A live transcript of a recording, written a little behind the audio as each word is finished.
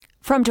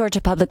From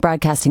Georgia Public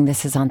Broadcasting,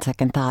 this is On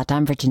Second Thought.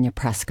 I'm Virginia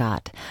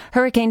Prescott.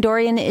 Hurricane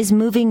Dorian is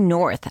moving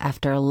north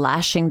after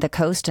lashing the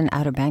coast and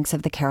Outer Banks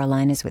of the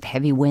Carolinas with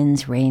heavy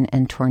winds, rain,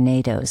 and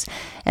tornadoes.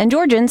 And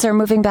Georgians are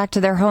moving back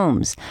to their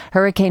homes.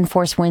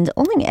 Hurricane-force winds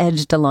only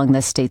edged along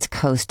the state's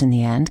coast in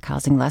the end,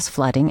 causing less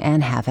flooding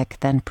and havoc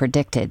than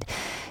predicted.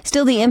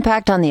 Still, the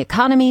impact on the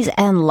economies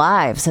and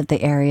lives of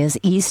the areas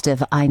east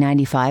of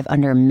I-95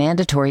 under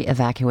mandatory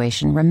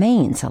evacuation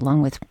remains,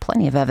 along with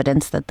plenty of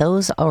evidence that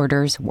those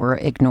orders were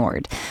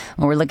ignored.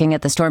 Well, we're looking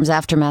at the storm's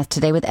aftermath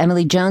today with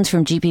Emily Jones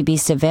from GPB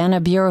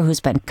Savannah Bureau, who's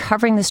been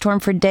covering the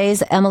storm for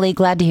days. Emily,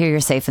 glad to hear you're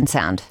safe and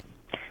sound.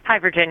 Hi,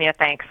 Virginia.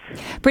 Thanks.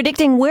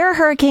 Predicting where a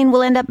hurricane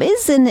will end up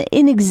is an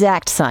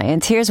inexact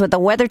science. Here's what the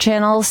Weather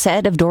Channel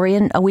said of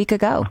Dorian a week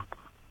ago.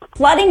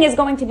 Flooding is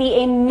going to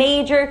be a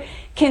major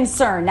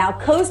concern. Now,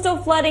 coastal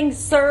flooding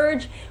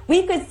surge,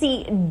 we could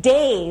see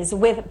days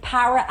with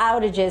power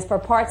outages for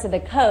parts of the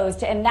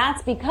coast, and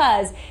that's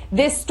because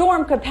this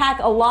storm could pack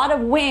a lot of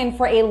wind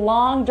for a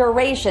long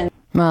duration.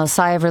 Well,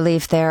 sigh of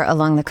relief there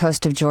along the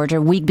coast of Georgia.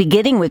 Week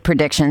beginning with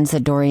predictions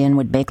that Dorian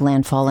would make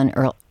landfall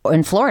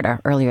in Florida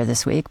earlier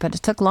this week, but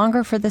it took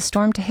longer for the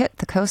storm to hit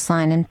the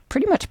coastline and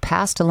pretty much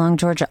passed along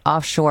Georgia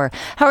offshore.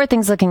 How are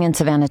things looking in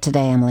Savannah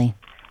today, Emily?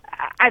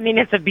 I mean,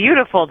 it's a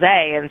beautiful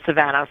day in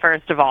Savannah,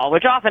 first of all,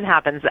 which often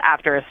happens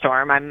after a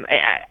storm.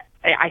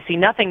 I see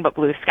nothing but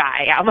blue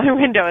sky out my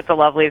window. It's a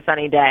lovely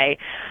sunny day.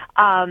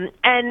 Savannah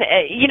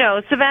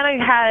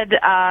had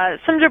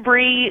some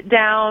debris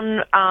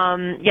down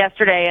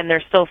yesterday, and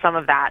there's still some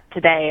of that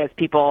today as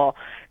people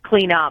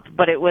clean up.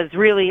 But it was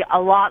really a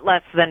lot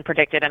less than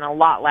predicted and a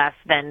lot less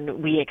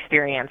than we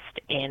experienced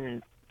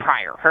in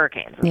prior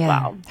hurricanes as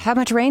well. How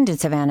much rain did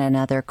Savannah and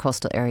other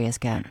coastal areas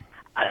get?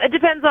 It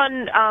depends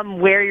on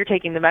where you're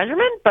taking the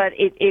measurement, but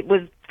it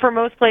was, for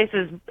most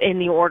places, in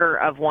the order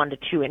of 1 to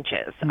 2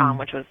 inches,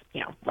 which was,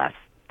 less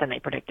than they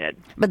predicted.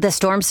 But the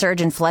storm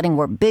surge and flooding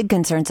were big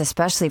concerns,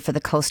 especially for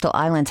the coastal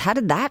islands. How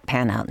did that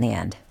pan out in the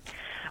end?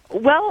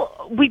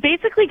 Well, we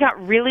basically got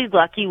really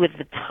lucky with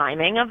the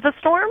timing of the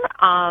storm.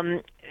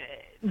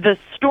 The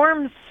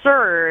storm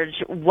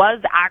surge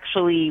was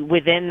actually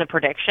within the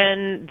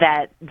prediction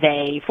that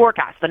they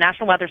forecast. The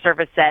National Weather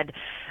Service said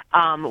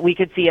we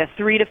could see a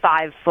 3 to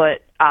 5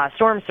 foot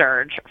storm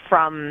surge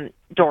from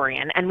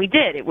Dorian, and we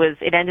did.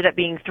 It ended up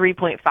being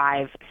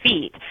 3.5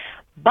 feet.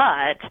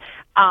 But,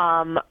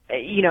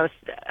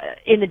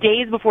 in the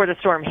days before the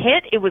storm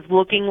hit, it was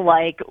looking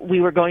like we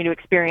were going to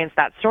experience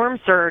that storm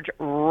surge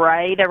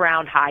right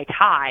around high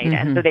tide,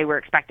 and so they were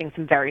expecting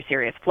some very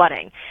serious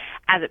flooding.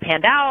 As it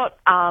panned out,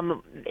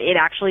 it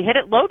actually hit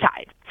at low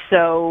tide.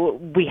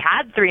 So we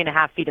had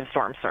 3.5 feet of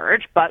storm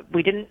surge, but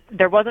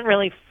there wasn't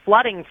really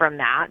flooding from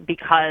that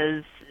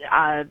because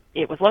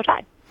it was low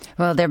tide.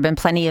 Well, there have been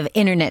plenty of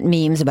internet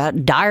memes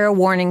about dire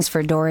warnings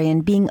for Dorian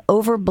being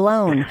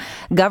overblown.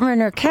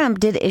 Governor Kemp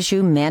did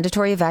issue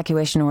mandatory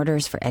evacuation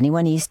orders for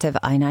anyone east of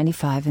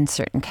I-95 in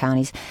certain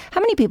counties.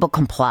 How many people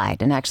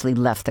complied and actually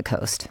left the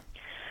coast?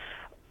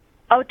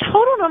 A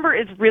total number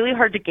is really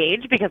hard to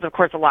gauge because, of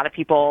course, a lot of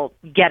people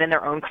get in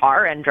their own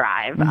car and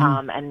drive,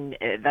 and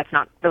that's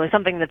not really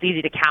something that's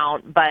easy to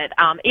count. But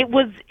it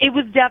was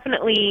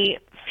definitely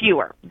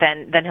fewer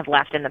than have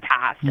left in the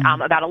past.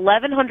 About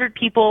 1,100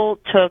 people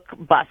took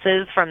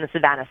buses from the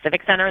Savannah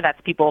Civic Center. That's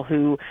people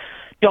who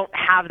don't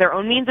have their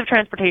own means of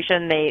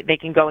transportation. They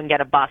can go and get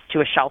a bus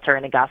to a shelter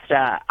in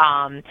Augusta.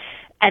 And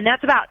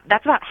that's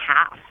about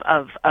half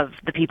of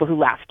the people who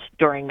left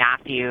during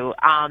Matthew.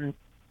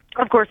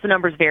 Of course, the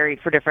numbers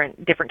varied for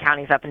different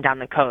counties up and down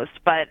the coast,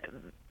 but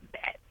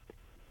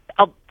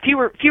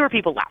fewer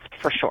people left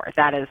for sure.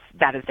 That is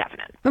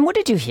definite. And what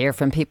did you hear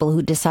from people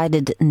who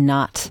decided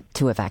not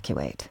to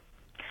evacuate?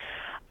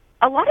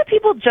 A lot of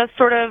people just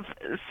sort of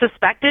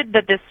suspected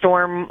that this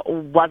storm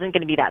wasn't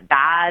going to be that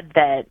bad.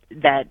 That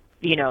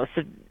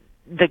so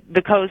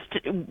the coast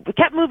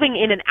kept moving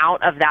in and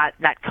out of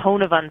that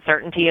cone of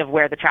uncertainty of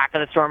where the track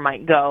of the storm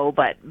might go.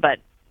 But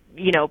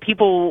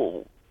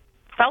people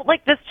felt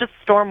like this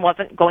storm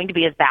wasn't going to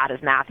be as bad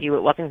as Matthew.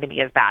 It wasn't going to be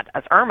as bad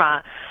as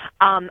Irma.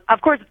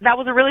 Of course, that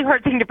was a really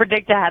hard thing to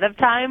predict ahead of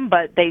time,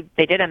 but they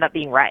did end up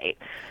being right.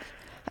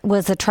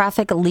 Was the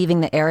traffic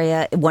leaving the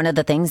area one of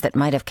the things that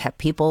might have kept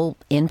people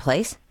in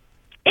place?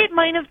 It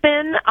might have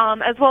been,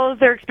 as well as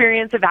their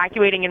experience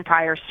evacuating in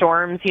prior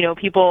storms.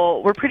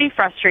 People were pretty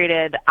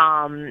frustrated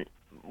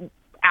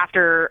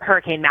after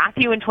Hurricane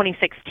Matthew in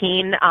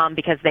 2016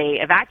 because they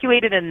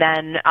evacuated, and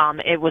then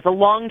it was a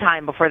long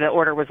time before the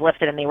order was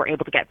lifted and they were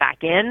able to get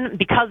back in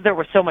because there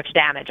was so much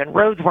damage and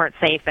roads weren't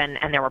safe and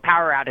there were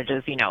power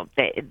outages.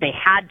 They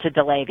had to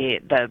delay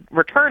the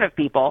return of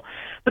people,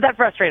 but that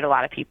frustrated a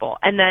lot of people.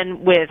 And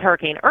then with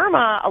Hurricane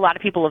Irma, a lot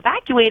of people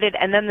evacuated,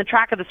 and then the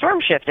track of the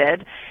storm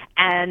shifted,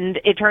 and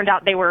it turned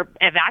out they were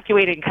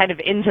evacuated kind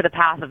of into the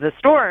path of the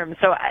storm.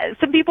 So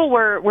some people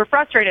were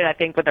frustrated, I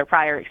think, with their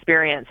prior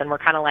experience and were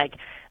kind of like,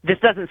 this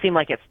doesn't seem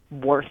like it's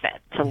worth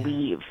it to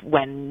leave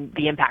when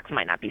the impacts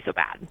might not be so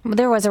bad.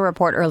 There was a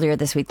report earlier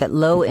this week that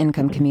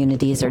low-income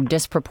communities are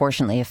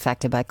disproportionately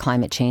affected by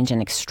climate change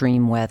and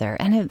extreme weather.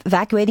 And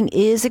evacuating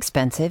is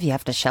expensive. You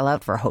have to shell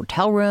out for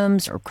hotel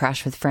rooms or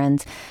crash with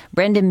friends.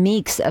 Brenda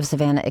Meeks of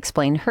Savannah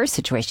explained her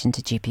situation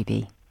to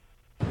GPB.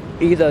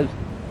 Either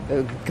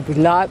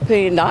not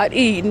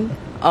eating,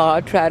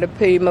 or try to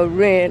pay my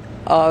rent,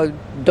 or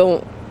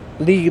don't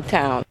leave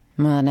town.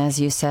 And as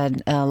you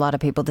said, a lot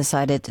of people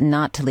decided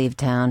not to leave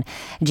town.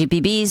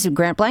 GPB's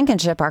Grant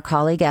Blankenship, our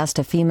colleague, asked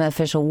a FEMA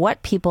official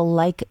what people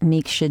like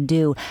Meeks should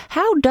do.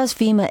 How does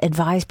FEMA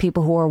advise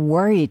people who are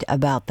worried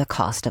about the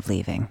cost of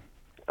leaving?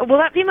 Well,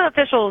 that FEMA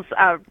official's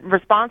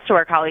response to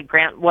our colleague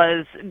Grant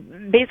was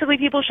basically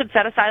people should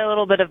set aside a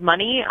little bit of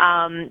money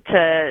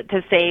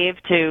to save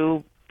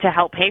to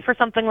help pay for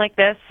something like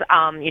this,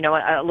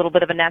 a little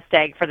bit of a nest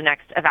egg for the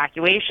next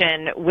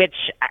evacuation, which,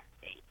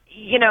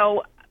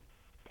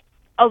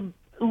 a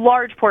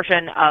large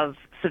portion of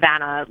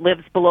Savannah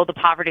lives below the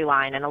poverty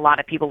line, and a lot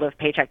of people live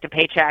paycheck to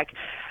paycheck.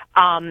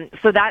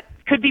 So that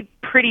could be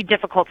pretty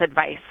difficult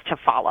advice to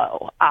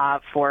follow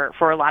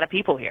for a lot of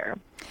people here.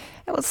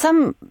 Well,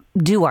 some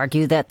do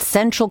argue that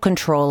central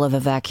control of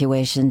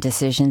evacuation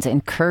decisions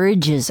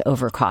encourages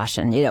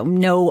overcaution.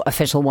 No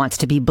official wants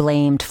to be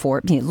blamed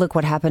for, look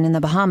what happened in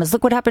the Bahamas.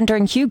 Look what happened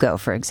during Hugo,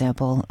 for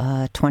example,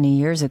 20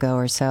 years ago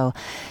or so.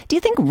 Do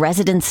you think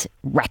residents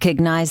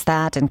recognize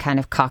that and kind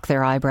of cock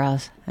their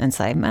eyebrows and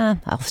say,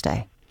 I'll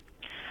stay?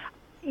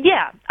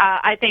 Yeah,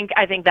 I think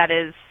that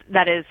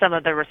is some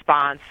of the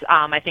response.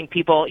 I think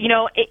people,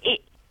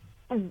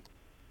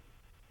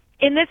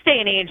 in this day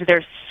and age,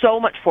 there's so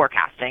much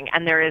forecasting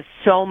and there is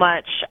so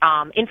much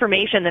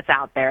information that's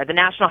out there. The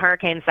National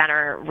Hurricane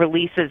Center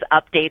releases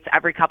updates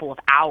every couple of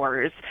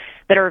hours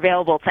that are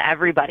available to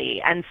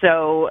everybody. And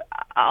so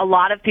a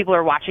lot of people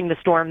are watching the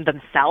storm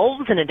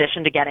themselves in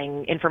addition to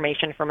getting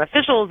information from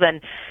officials. And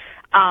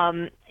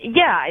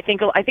I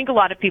think a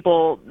lot of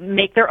people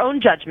make their own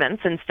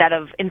judgments instead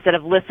of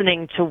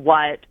listening to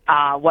what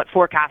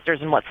forecasters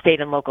and what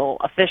state and local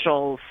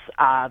officials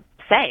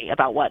say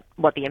about what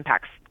the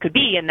impacts could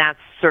be, and that's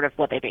sort of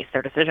what they base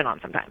their decision on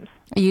sometimes.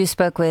 You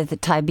spoke with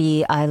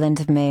Tybee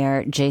Island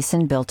Mayor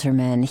Jason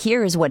Bilterman.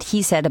 Here is what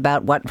he said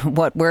about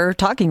what we're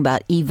talking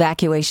about,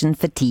 evacuation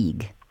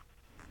fatigue.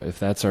 If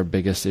that's our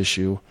biggest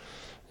issue,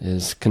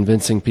 is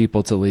convincing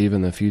people to leave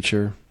in the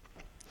future.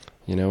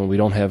 We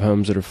don't have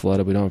homes that are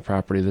flooded. We don't have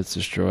property that's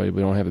destroyed.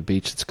 We don't have a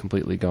beach that's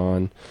completely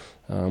gone.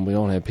 We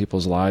don't have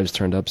people's lives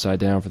turned upside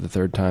down for the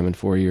third time in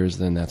 4 years,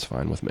 then that's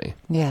fine with me.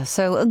 Yeah,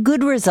 so a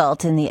good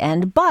result in the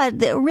end,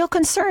 but a real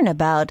concern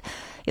about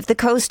if the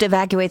coast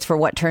evacuates for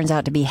what turns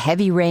out to be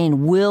heavy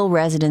rain, will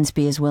residents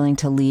be as willing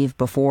to leave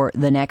before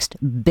the next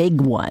big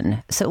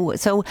one?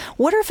 So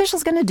what are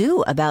officials going to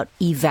do about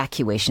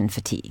evacuation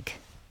fatigue?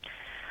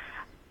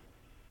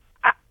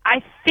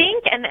 I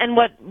think, and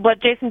what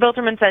Jason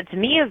Bilterman said to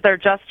me is they're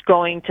just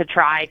going to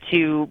try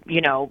to,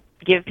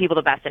 give people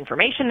the best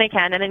information they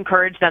can and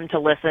encourage them to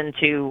listen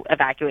to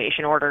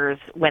evacuation orders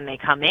when they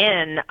come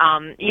in.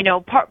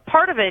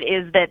 Part of it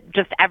is that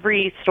just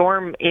every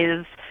storm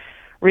is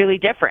really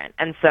different.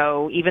 And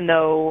so even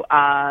though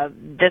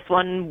this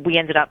one we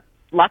ended up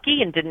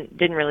lucky and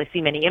didn't really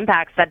see many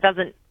impacts, that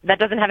doesn't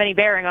have any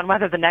bearing on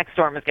whether the next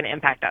storm is going to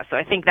impact us. So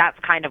I think that's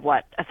kind of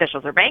what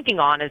officials are banking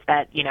on, is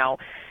that,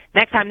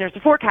 next time there's a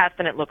forecast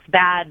and it looks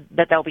bad,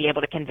 that they'll be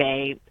able to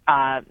convey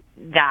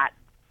that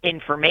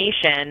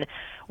information.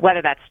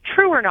 Whether that's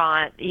true or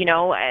not,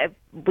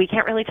 we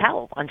can't really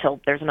tell until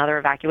there's another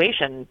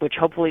evacuation, which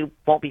hopefully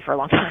won't be for a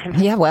long time.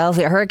 Yeah, well,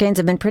 the hurricanes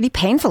have been pretty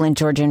painful in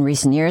Georgia in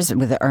recent years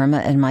with Irma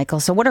and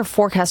Michael. So what are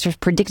forecasters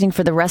predicting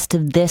for the rest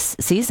of this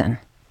season?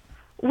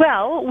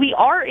 Well, we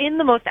are in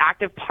the most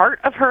active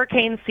part of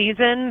hurricane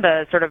season.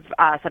 The sort of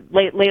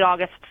late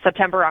August,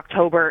 September,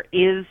 October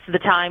is the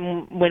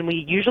time when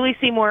we usually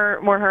see more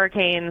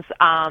hurricanes.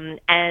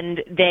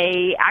 And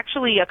they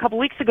actually, a couple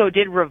weeks ago,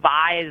 did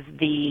revise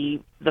the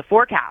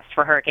forecast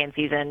for hurricane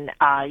season.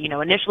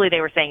 Initially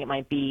they were saying it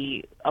might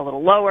be a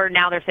little lower.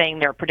 Now they're saying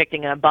they're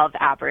predicting an above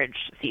average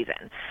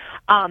season.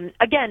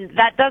 Again,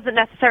 that doesn't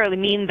necessarily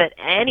mean that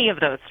any of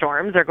those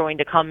storms are going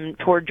to come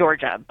toward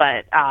Georgia,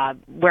 but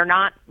we're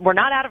not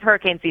out of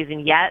hurricane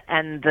season yet.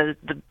 And the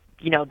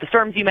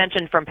storms you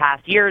mentioned from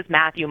past years,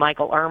 Matthew,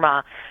 Michael,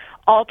 Irma,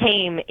 all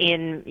came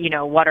in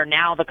what are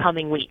now the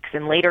coming weeks,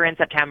 and later in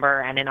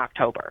September and in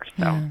October.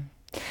 So, yeah.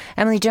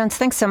 Emily Jones,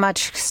 thanks so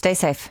much. Stay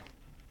safe.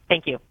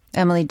 Thank you.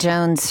 Emily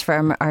Jones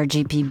from our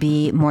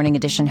GPB Morning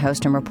Edition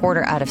host and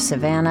reporter out of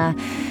Savannah.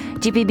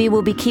 GPB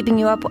will be keeping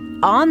you up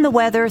on the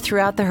weather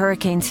throughout the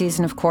hurricane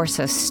season, of course,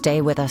 so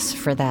stay with us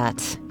for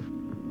that.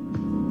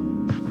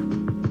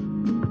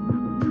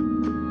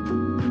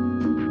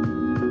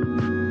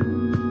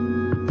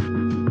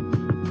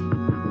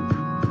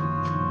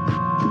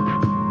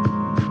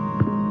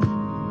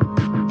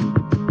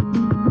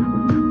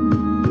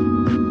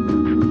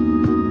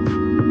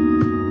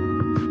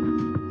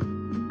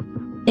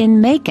 In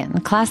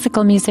Macon,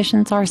 classical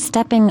musicians are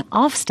stepping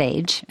off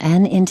stage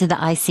and into the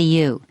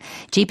ICU.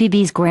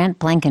 GPB's Grant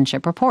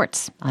Blankenship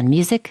reports on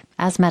Music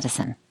as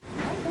Medicine.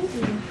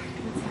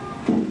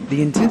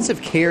 The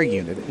intensive care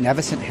unit at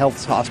Navicent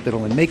Health's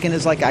hospital in Macon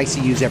is like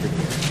ICUs everywhere.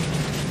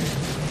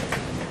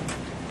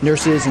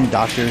 Nurses and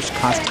doctors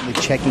constantly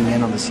checking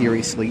in on the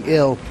seriously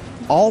ill,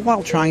 all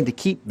while trying to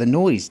keep the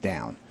noise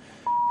down.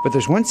 But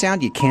there's one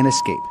sound you can't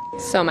escape.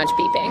 So much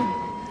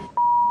beeping.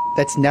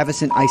 That's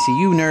Navicent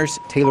ICU nurse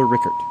Taylor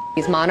Rickert.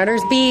 These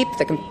monitors beep,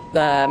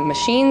 the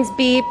machines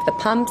beep, the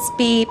pumps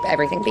beep,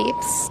 everything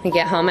beeps. You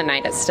get home at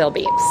night, it still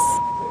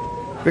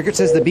beeps. Rickert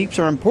says the beeps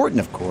are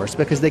important, of course,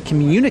 because they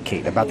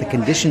communicate about the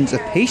conditions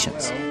of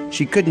patients.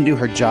 She couldn't do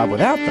her job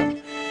without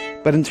them.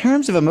 But in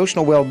terms of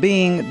emotional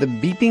well-being, the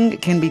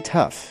beeping can be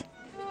tough.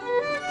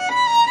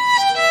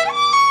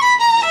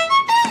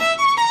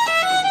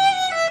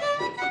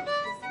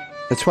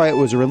 That's why it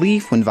was a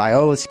relief when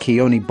violist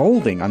Keone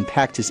Boulding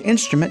unpacked his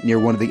instrument near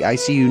one of the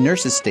ICU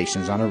nurses'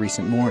 stations on a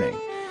recent morning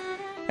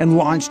and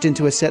launched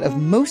into a set of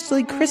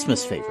mostly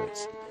Christmas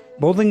favorites.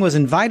 Boulding was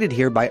invited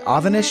here by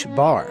Avanish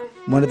Bar,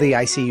 one of the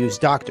ICU's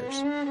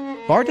doctors.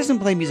 Bar doesn't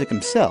play music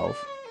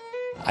himself.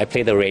 I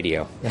play the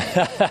radio.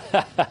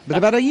 But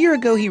about a year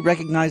ago, he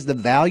recognized the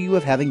value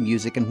of having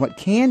music in what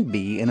can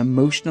be an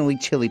emotionally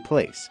chilly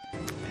place.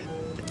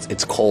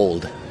 It's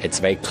cold. It's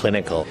very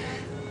clinical.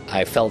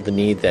 I felt the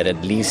need that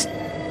at least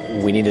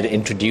we needed to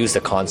introduce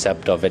the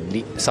concept of at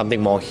least something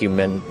more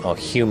human or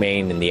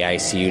humane in the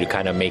ICU to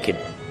kind of make it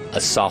a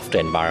softer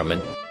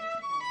environment.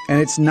 And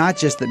it's not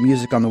just that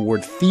music on the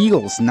ward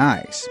feels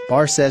nice.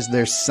 Barr says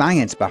there's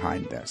science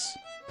behind this.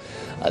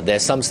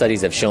 There's some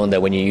studies that have shown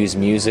that when you use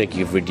music,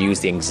 you've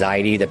reduced the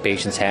anxiety that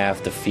patients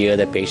have, the fear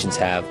that patients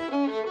have.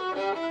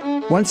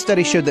 One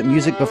study showed that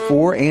music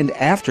before and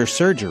after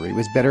surgery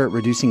was better at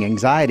reducing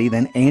anxiety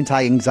than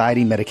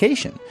anti-anxiety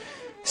medication.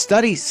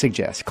 Studies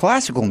suggest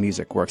classical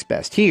music works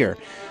best here.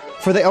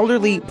 For the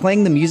elderly,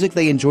 playing the music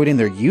they enjoyed in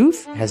their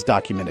youth has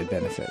documented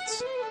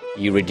benefits.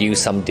 You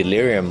reduce some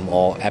delirium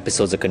or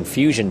episodes of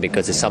confusion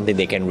because it's something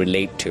they can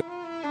relate to.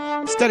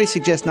 Studies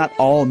suggest not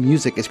all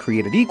music is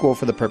created equal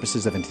for the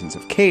purposes of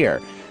intensive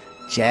care.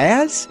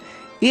 Jazz?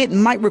 It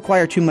might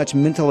require too much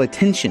mental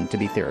attention to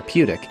be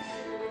therapeutic.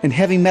 And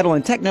heavy metal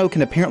and techno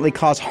can apparently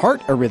cause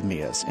heart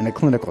arrhythmias in a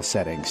clinical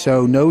setting,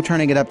 so no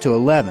turning it up to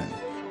 11.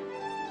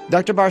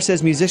 Dr. Barr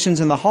says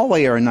musicians in the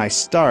hallway are a nice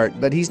start,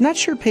 but he's not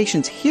sure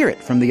patients hear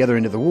it from the other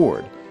end of the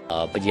ward.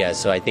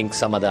 So I think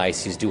some other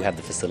ICUs do have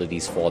the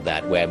facilities for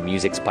that, where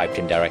music's piped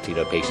in directly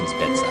to a patient's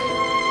bedside.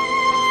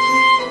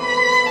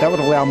 That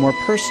would allow more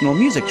personal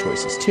music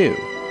choices, too.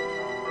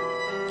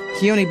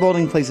 Keone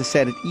Boulding plays a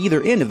set at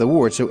either end of the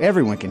ward so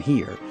everyone can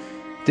hear.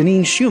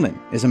 Deneen Schumann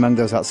is among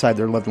those outside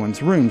their loved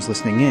ones' rooms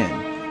listening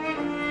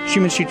in.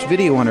 Schumann shoots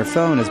video on her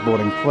phone as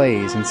Boulding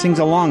plays and sings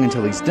along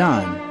until he's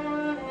done.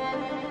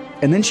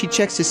 And then she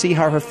checks to see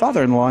how her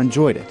father-in-law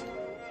enjoyed it.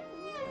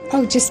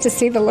 Oh, just to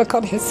see the look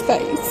on his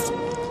face.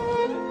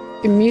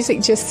 The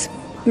music just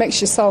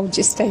makes your soul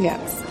just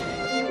dance.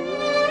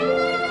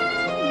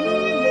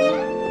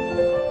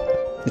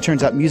 It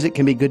turns out music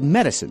can be good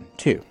medicine,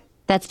 too.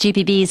 That's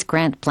GPB's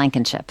Grant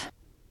Blankenship.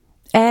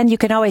 And you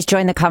can always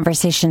join the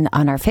conversation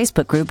on our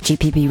Facebook group,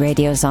 GPB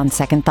Radio's On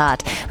Second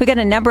Thought. We got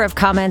a number of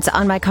comments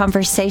on my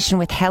conversation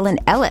with Helen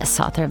Ellis,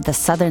 author of the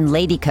Southern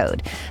Lady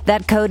Code.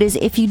 That code is,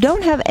 if you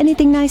don't have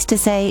anything nice to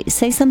say,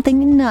 say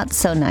something not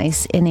so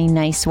nice in a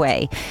nice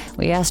way.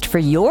 We asked for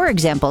your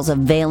examples of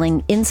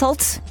veiling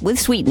insults with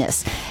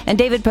sweetness. And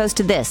David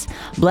posted this: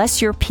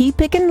 bless your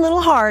pea-picking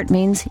little heart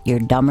means you're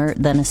dumber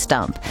than a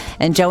stump.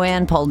 And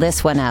Joanne pulled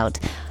this one out.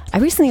 I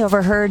recently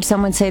overheard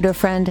someone say to a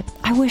friend,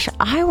 I wish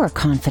I were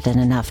confident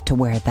enough to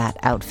wear that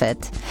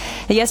outfit.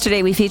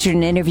 Yesterday, we featured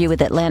an interview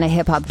with Atlanta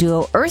hip-hop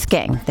duo Earth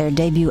Gang. Their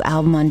debut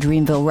album on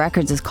Dreamville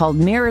Records is called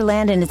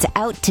Mirrorland, and it's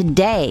out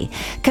today.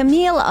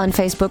 Camille on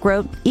Facebook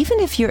wrote,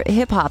 even if your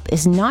hip-hop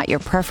is not your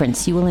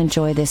preference, you will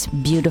enjoy this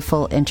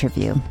beautiful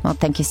interview. Well,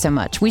 thank you so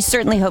much. We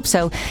certainly hope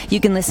so. You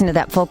can listen to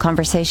that full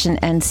conversation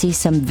and see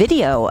some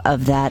video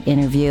of that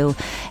interview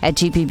at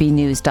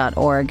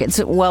gpbnews.org.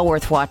 It's well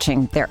worth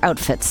watching. Their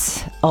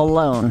outfits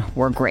alone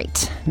were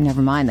great.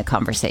 Never mind the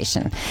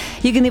conversation.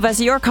 You can leave us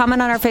your comment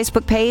on our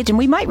Facebook page, and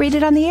we might read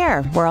it on the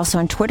air. We're also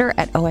on Twitter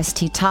at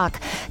OST Talk.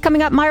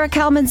 Coming up, Myra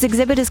Kalman's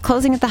exhibit is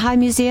closing at the High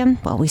Museum.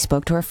 Well, we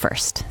spoke to her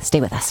first.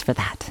 Stay with us for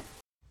that.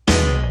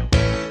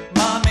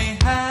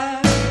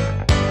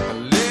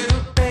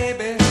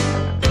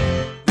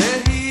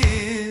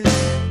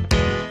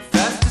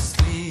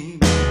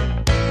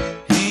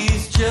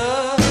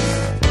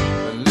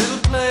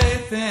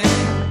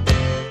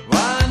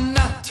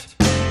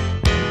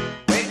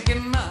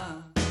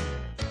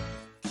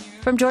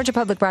 From Georgia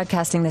Public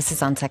Broadcasting, this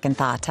is On Second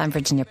Thought. I'm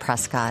Virginia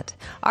Prescott.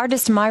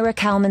 Artist Myra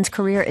Kalman's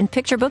career in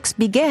picture books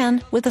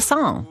began with a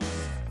song.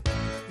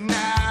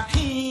 Now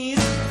he's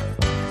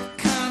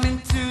coming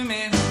to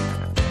me,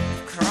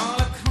 crawl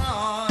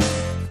across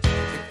the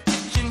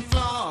kitchen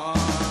floor.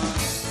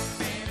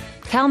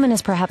 Kalman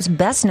is perhaps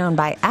best known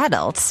by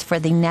adults for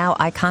the now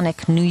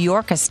iconic New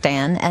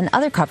Yorkistan and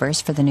other covers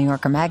for the New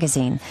Yorker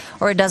magazine,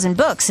 or a dozen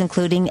books,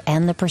 including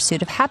And the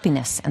Pursuit of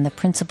Happiness and The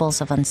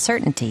Principles of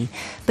Uncertainty.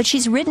 But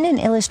she's written and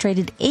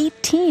illustrated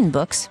 18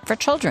 books for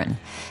children.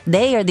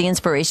 They are the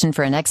inspiration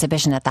for an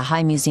exhibition at the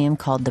High Museum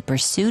called The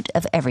Pursuit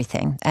of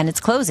Everything, and it's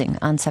closing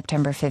on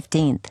September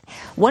 15th.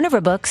 One of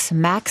her books,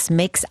 Max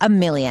Makes a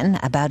Million,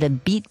 about a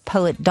beat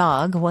poet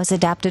dog, was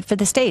adapted for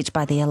the stage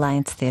by the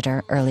Alliance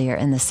Theater earlier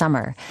in the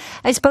summer.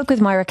 I spoke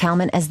with Moira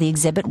Kalman as the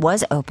exhibit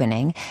was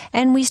opening,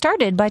 and we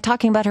started by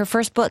talking about her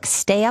first book,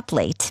 Stay Up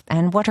Late,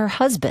 and what her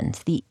husband,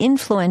 the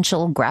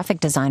influential graphic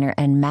designer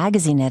and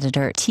magazine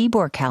editor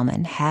Tibor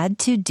Kalman, had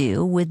to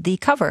do with the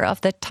cover of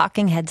the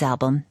Talking Heads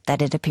album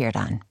that it appeared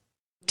on.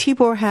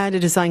 Tibor had a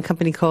design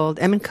company called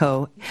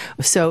M&Co.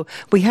 So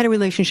we had a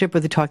relationship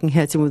with the Talking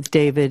Heads and with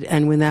David,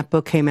 and when that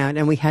book came out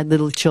and we had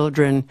little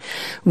children,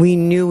 we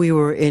knew we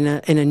were in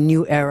a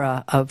new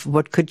era of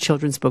what could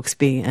children's books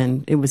be,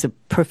 and it was a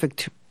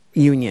perfect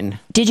union.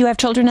 Did you have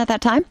children at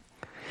that time?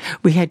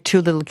 We had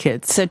two little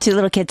kids. So two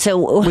little kids.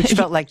 So which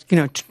felt like,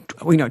 20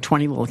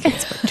 little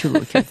kids, but two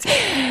little kids.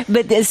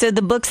 But so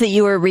the books that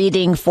you were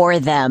reading for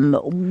them,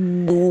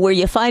 were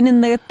you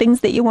finding the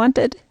things that you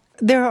wanted?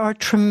 There are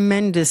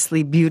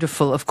tremendously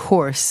beautiful, of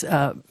course,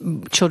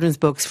 children's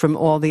books from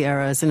all the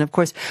eras. And, of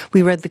course,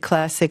 we read the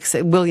classics,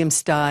 William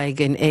Steig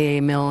and A.A.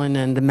 Milne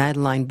and the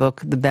Madeline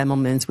book, The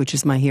Bemelmans, which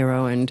is my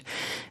hero, and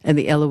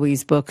the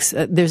Eloise books.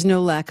 There's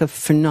no lack of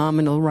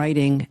phenomenal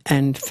writing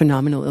and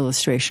phenomenal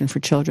illustration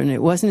for children.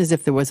 It wasn't as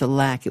if there was a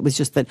lack. It was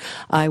just that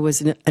I was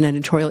an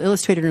editorial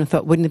illustrator and I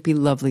thought, wouldn't it be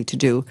lovely to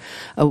do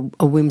a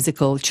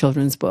whimsical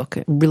children's book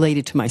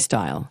related to my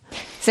style?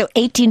 So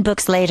 18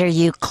 books later,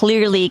 you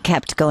clearly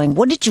kept going.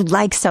 What did you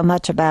like so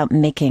much about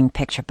making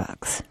picture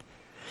books?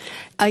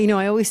 I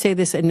always say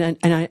this, and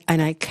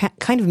I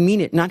kind of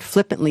mean it, not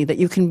flippantly, that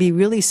you can be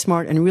really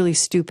smart and really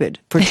stupid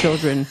for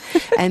children.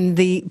 And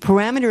the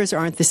parameters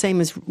aren't the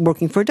same as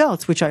working for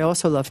adults, which I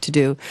also love to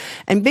do.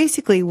 And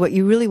basically, what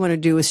you really want to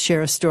do is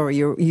share a story.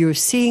 You're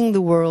seeing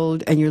the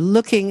world, and you're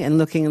looking and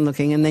looking and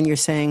looking, and then you're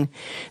saying,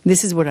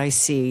 this is what I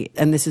see,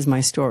 and this is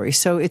my story.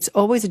 So it's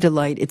always a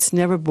delight. It's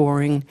never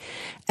boring.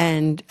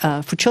 And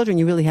for children,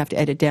 you really have to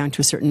edit down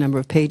to a certain number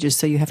of pages,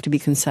 so you have to be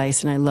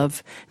concise, and I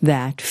love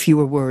that.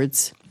 Fewer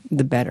words,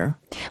 the better.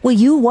 Well,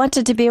 you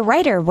wanted to be a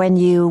writer when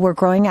you were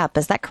growing up.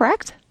 Is that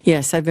correct?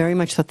 Yes, I very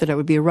much thought that I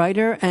would be a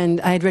writer, and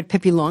I had read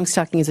Pippi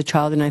Longstocking as a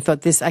child, and I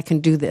thought, I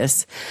can do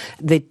this.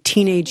 The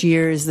teenage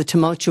years, the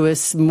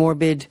tumultuous,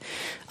 morbid,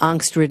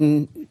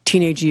 angst-ridden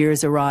teenage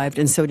years arrived,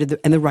 and so did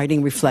the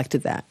writing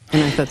reflected that.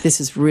 And I thought, this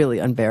is really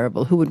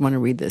unbearable. Who would want to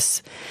read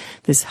this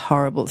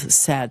horrible,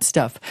 sad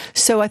stuff?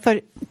 So I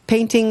thought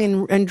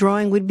painting and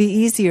drawing would be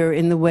easier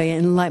in the way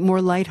and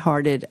more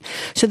lighthearted.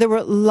 So there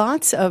were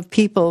lots of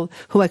people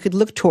who I could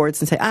look towards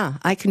and say,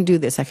 I can do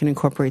this. I can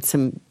incorporate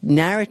some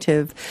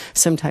narrative,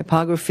 some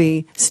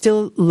typography,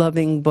 still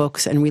loving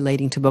books and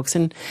relating to books.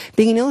 And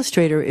being an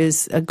illustrator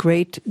is a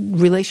great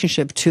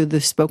relationship to the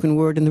spoken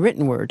word and the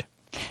written word.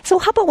 So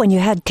how about when you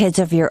had kids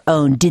of your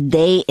own? Did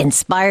they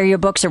inspire your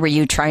books, or were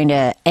you trying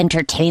to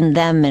entertain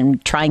them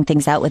and trying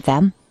things out with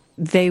them?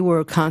 They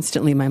were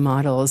constantly my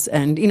models.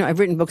 And, I've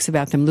written books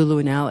about them, Lulu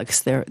and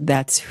Alex.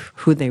 That's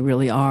who they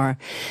really are.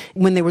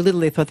 When they were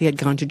little, they thought they had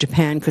gone to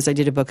Japan because I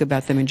did a book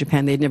about them in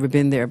Japan. They'd never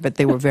been there, but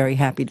they were very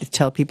happy to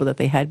tell people that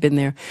they had been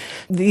there.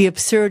 The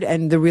absurd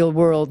and the real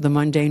world, the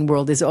mundane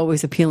world, is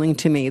always appealing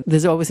to me.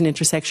 There's always an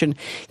intersection.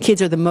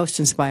 Kids are the most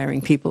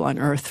inspiring people on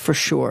earth, for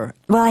sure.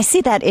 Well, I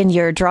see that in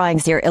your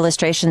drawings, your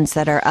illustrations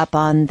that are up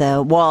on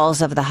the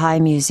walls of the High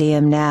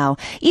Museum now.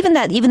 Even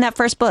that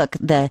first book,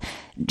 the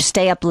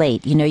Stay Up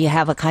Late, you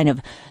have a kind of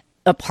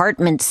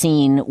apartment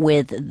scene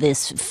with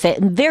this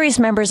various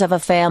members of a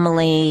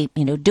family,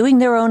 doing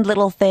their own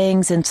little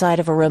things inside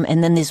of a room,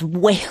 and then this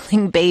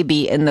wailing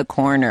baby in the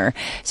corner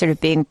sort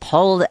of being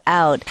pulled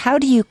out. How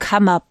do you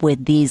come up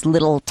with these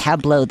little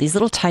tableaux, these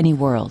little tiny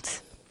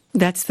worlds?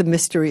 That's the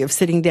mystery of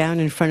sitting down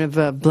in front of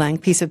a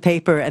blank piece of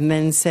paper and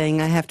then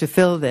saying, I have to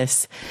fill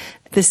this.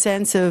 The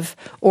sense of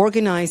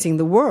organizing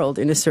the world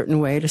in a certain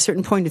way. At a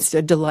certain point, it's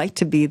a delight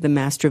to be the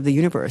master of the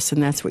universe,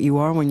 and that's what you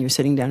are when you're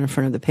sitting down in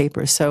front of the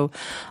paper. So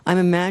I'm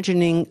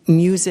imagining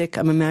music,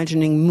 I'm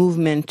imagining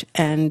movement,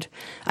 and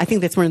I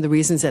think that's one of the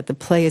reasons that the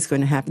play is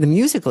going to happen, the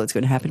musical is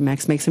going to happen,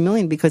 Max Makes a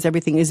Million, because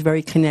everything is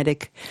very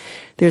kinetic.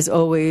 There's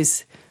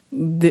always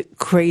the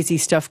crazy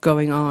stuff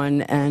going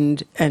on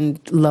and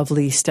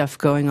lovely stuff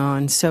going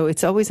on. So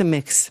it's always a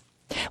mix.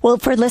 Well,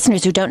 for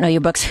listeners who don't know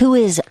your books, who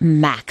is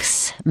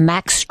Max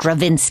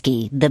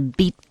Stravinsky, the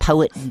beat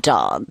poet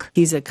dog?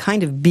 He's a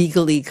kind of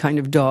beagle-y kind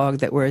of dog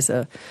that wears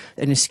an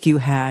askew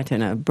hat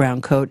and a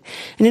brown coat.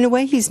 And in a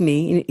way, he's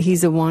me.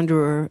 He's a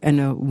wanderer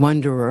and a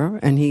wonderer,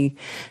 and he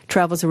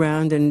travels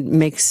around and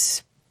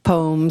makes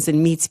poems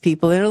and meets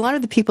people. And a lot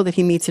of the people that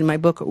he meets in my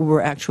book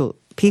were actual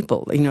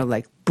people,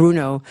 like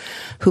Bruno,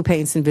 who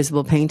paints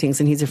invisible paintings,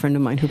 and he's a friend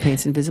of mine who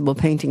paints invisible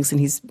paintings, and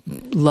he's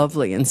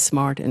lovely and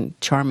smart and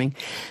charming.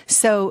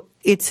 So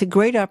it's a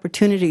great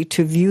opportunity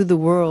to view the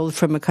world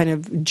from a kind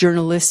of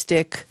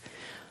journalistic,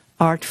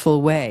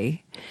 artful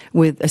way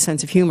with a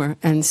sense of humor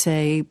and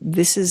say,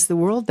 this is the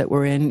world that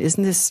we're in.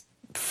 Isn't this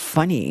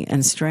funny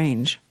and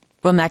strange?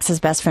 Well, Max's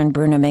best friend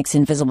Bruno makes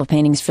invisible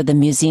paintings for the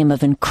Museum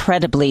of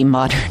Incredibly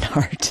Modern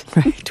Art.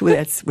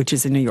 Right, which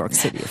is in New York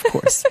City, of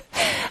course.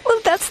 Well,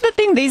 that's the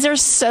thing. These are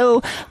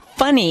so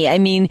funny. I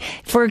mean,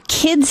 for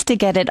kids to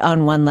get it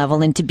on one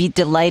level and to be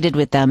delighted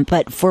with them,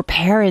 but for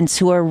parents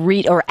who are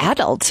or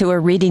adults who are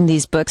reading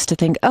these books to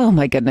think, oh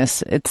my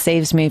goodness, it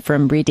saves me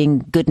from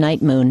reading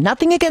Goodnight Moon.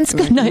 Nothing against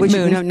Goodnight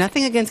Moon. No,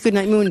 nothing against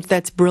Goodnight Moon.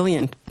 That's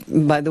brilliant,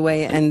 by the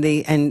way,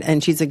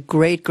 and she's a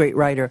great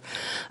writer.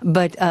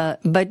 But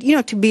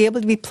to be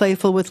able to be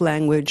playful with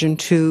language and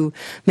to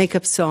make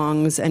up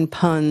songs and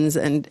puns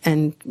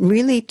and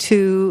really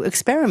to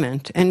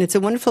experiment. And it's a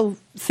wonderful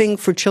thing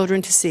for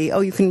children to see.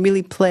 Oh, you can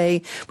really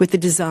play with the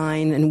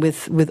design and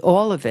with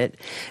all of it.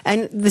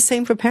 And the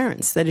same for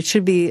parents, that it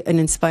should be an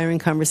inspiring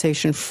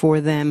conversation for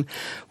them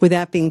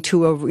without being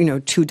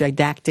too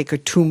didactic or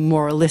too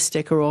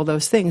moralistic or all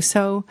those things.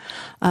 So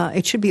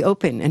it should be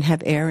open and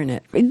have air in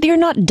it. They're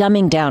not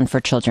dumbing down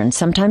for children,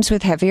 sometimes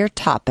with heavier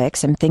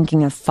topics. I'm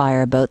thinking of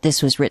Fireboat.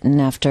 This was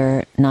written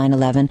after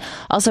 9/11.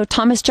 Also,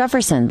 Thomas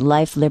Jefferson,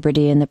 Life,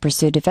 Liberty, and the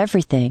Pursuit of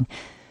Everything.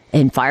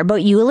 In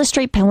Fireboat, you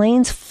illustrate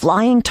planes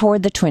flying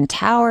toward the Twin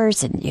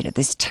Towers and,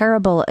 this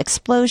terrible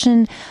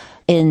explosion.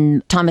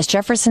 In Thomas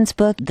Jefferson's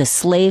book, The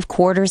Slave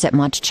Quarters at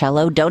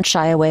Monticello, don't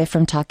shy away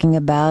from talking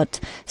about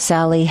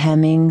Sally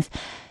Hemings.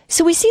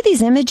 So we see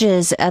these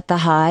images at the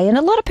high, and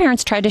a lot of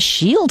parents try to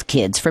shield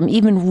kids from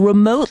even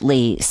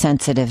remotely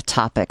sensitive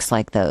topics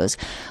like those.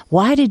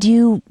 Why did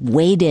you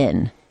wade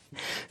in?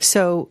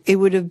 So it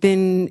would have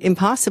been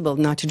impossible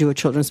not to do a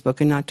children's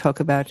book and not talk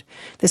about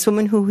this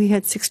woman who he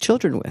had 6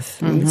 children with.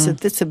 Mm-hmm. I mean,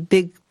 that's a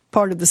big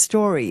part of the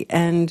story,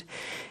 and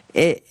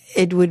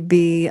it would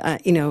be,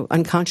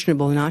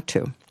 unconscionable not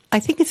to. I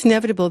think it's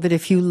inevitable that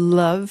if you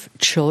love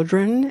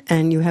children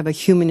and you have a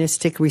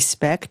humanistic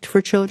respect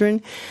for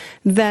children,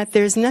 that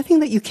there's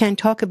nothing that you can't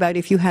talk about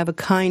if you have a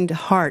kind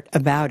heart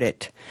about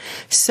it.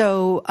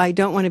 So I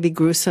don't want to be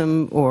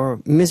gruesome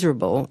or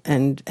miserable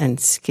and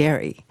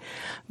scary.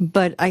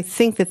 But I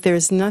think that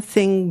there's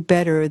nothing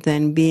better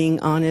than being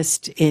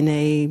honest in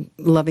a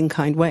loving,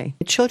 kind way.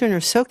 Children are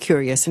so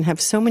curious and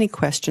have so many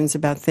questions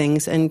about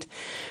things, and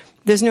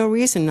there's no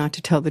reason not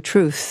to tell the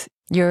truth.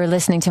 You're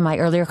listening to my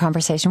earlier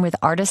conversation with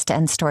artist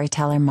and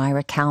storyteller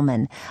Maira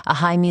Kalman. A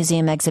High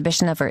Museum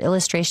exhibition of her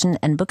illustration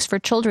and books for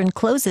children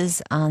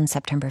closes on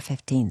September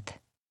 15th.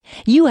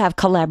 You have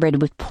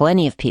collaborated with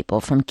plenty of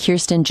people, from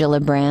Kirsten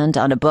Gillibrand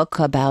on a book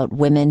about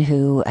women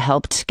who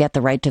helped get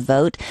the right to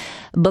vote,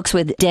 books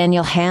with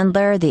Daniel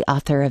Handler, the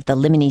author of the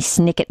Lemony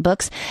Snicket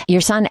books, your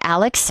son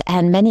Alex,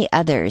 and many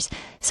others.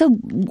 So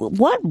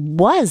what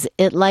was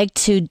it like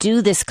to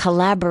do this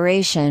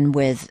collaboration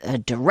with a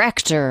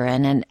director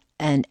and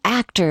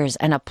actors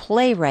and a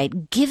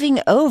playwright giving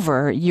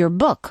over your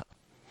book?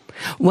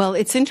 Well,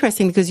 it's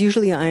interesting because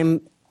usually I'm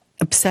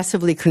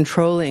obsessively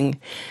controlling,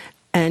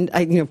 and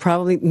I,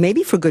 probably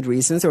maybe for good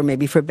reasons or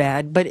maybe for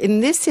bad. But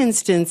in this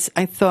instance,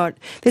 I thought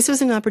this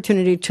was an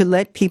opportunity to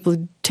let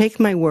people take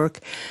my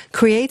work,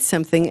 create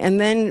something, and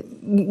then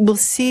we'll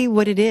see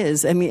what it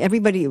is. I mean,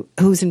 everybody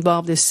who's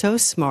involved is so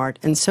smart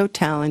and so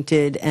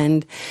talented,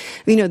 and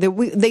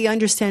they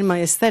understand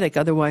my aesthetic.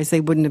 Otherwise,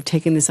 they wouldn't have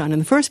taken this on in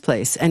the first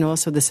place, and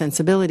also the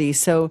sensibility.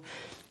 So,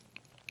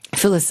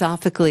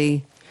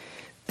 philosophically,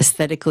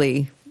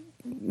 aesthetically,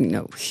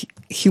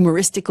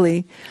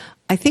 humoristically,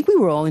 I think we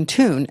were all in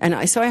tune, and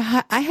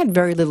I had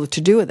very little to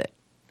do with it,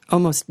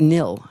 almost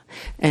nil.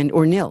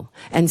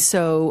 And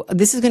so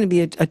this is going to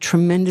be a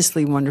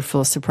tremendously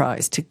wonderful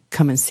surprise to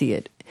come and see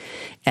it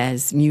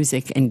as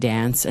music and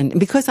dance, and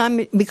because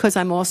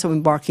I'm also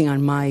embarking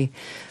on my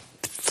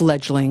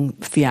fledgling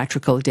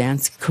theatrical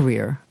dance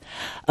career.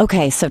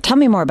 Okay, so tell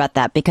me more about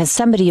that, because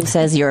somebody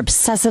says you're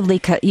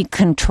obsessively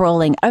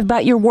controlling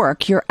about your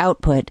work, your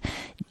output.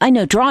 I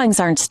know drawings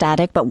aren't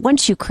static, but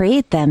once you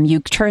create them, you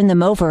turn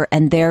them over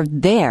and they're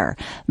there.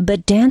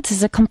 But dance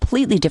is a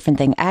completely different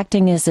thing.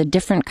 Acting is a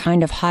different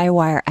kind of high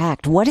wire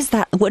act. What is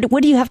that?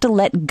 What do you have to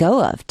let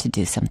go of to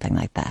do something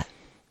like that?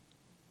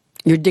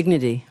 Your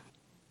dignity.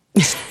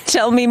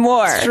 Tell me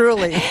more.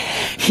 Truly.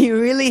 You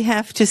really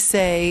have to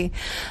say,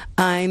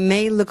 I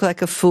may look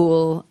like a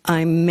fool,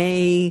 I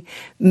may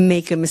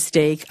make a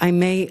mistake, I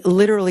may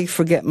literally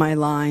forget my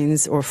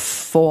lines or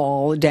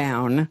fall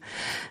down.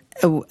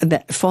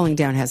 That falling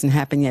down hasn't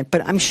happened yet,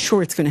 but I'm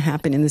sure it's going to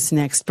happen in this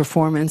next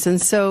performance. And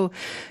so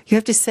you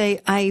have to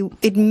say,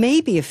 it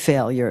may be a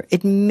failure.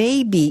 It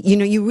may be,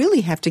 you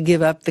really have to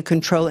give up the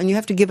control, and you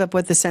have to give up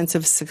what the sense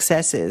of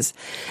success is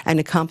and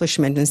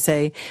accomplishment, and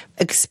say,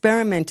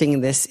 experimenting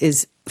in this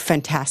is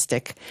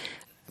fantastic.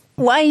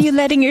 Why are you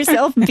letting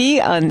yourself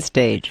be on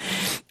stage?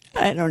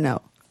 I don't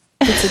know.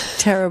 It's a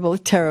terrible,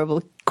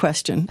 terrible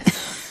question.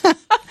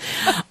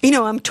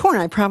 I'm torn.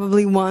 I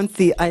probably want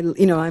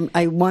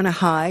I want to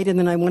hide, and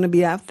then I want to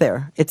be out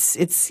there. It's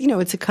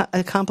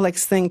a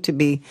complex thing to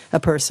be a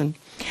person.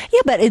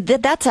 Yeah, but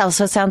that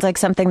also sounds like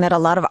something that a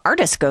lot of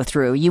artists go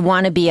through. You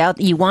want to be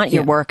out, you want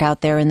your work out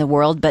there in the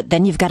world, but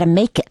then you've got to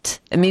make it.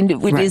 I mean,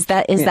 is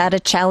that a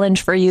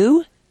challenge for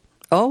you?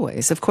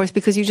 Always, of course,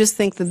 because you just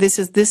think that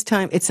this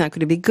time it's not going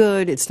to be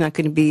good. It's not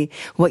going to be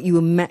what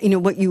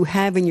what you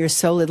have in your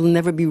soul. It'll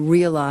never be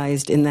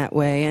realized in that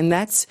way. And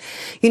that's,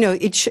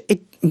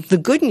 the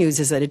good news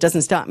is that it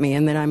doesn't stop me,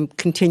 and that I'm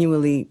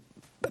continually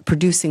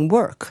producing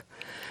work,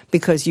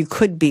 because you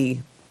could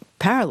be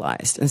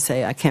paralyzed and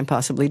say, I can't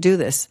possibly do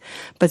this.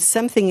 But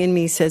something in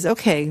me says,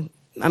 okay,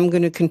 I'm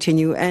going to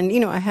continue. And,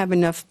 I have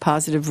enough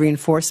positive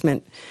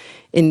reinforcement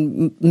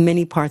in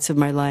many parts of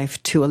my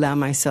life to allow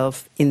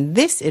myself in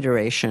this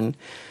iteration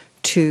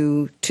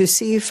to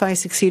see if I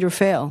succeed or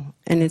fail.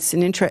 And it's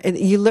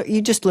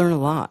you just learn a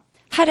lot.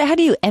 How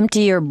do you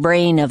empty your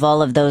brain of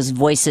all of those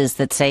voices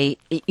that say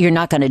you're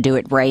not going to do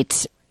it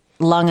right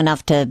long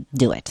enough to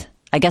do it?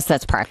 I guess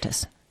that's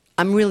practice.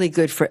 I'm really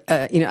good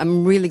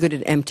I'm really good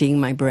at emptying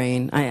my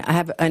brain.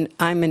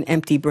 I'm an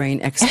empty brain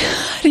expert.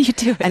 How do you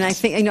do it? And I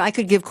think, I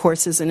could give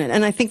courses in it.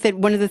 And I think that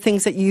one of the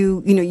things that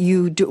you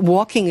do,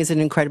 walking is an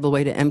incredible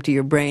way to empty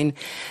your brain.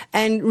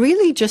 And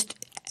really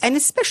and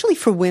especially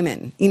for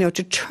women, to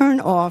turn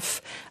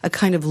off a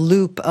kind of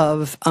loop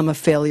of, I'm a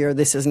failure,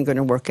 this isn't going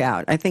to work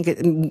out. I think,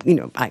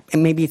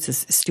 maybe it's a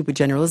stupid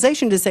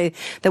generalization to say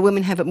that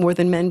women have it more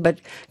than men, but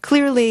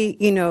clearly,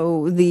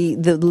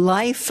 the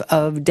life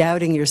of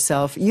doubting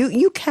yourself,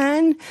 you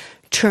can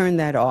turn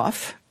that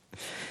off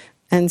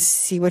and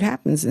see what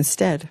happens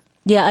instead.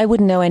 Yeah, I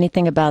wouldn't know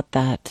anything about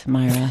that,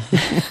 Myra.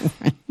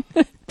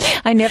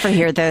 I never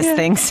hear those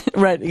things.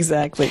 Right,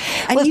 exactly.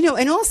 And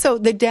and also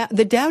the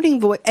doubting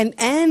voice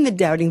and the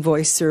doubting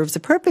voice serves a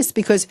purpose,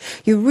 because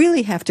you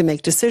really have to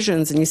make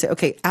decisions, and you say,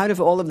 okay, out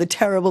of all of the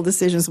terrible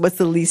decisions, what's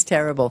the least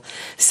terrible?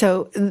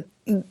 So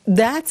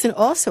that's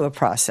also a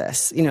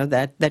process,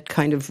 that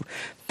kind of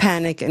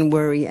panic and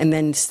worry, and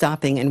then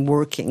stopping and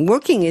working.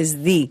 Working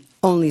is the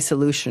only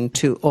solution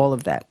to all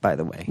of that, by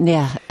the way.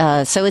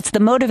 Yeah. So it's the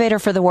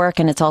motivator for the work,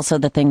 and it's also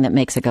the thing that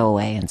makes it go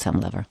away in some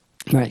level.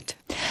 Right.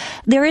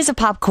 There is a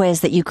pop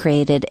quiz that you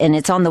created, and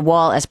it's on the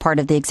wall as part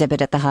of the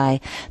exhibit at the High.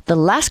 The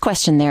last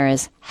question there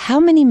is, how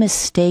many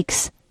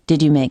mistakes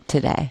did you make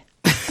today?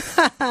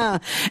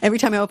 Every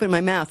time I open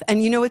my mouth.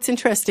 And what's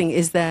interesting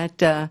is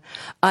that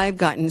I've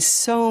gotten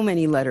so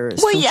many letters.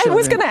 Well, yeah, I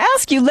was going to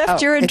ask. You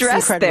left your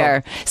address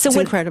there. So it's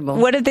incredible.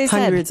 What did they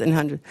say? Hundreds and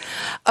hundreds.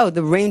 Oh,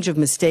 the range of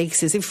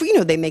mistakes is if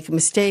they make a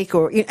mistake,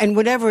 and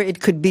whatever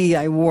it could be.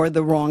 I wore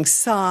the wrong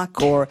sock,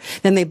 or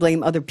then they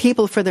blame other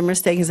people for their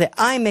mistakes and say,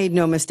 I made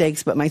no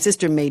mistakes, but my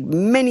sister made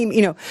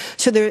many.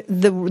 So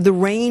the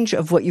range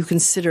of what you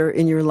consider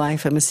in your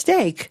life a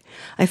mistake,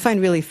 I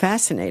find really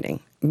fascinating.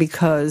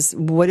 Because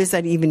what does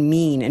that even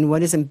mean, and what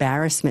does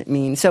embarrassment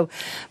mean? So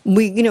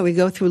we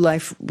go through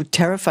life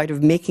terrified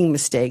of making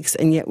mistakes,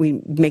 and yet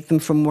we make them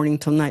from morning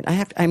till night.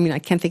 I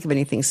can't think of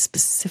anything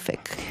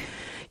specific.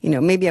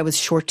 Maybe I was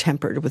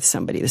short-tempered with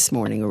somebody this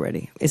morning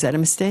already. Is that a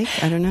mistake?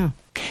 I don't know.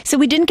 So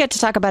we didn't get to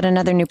talk about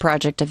another new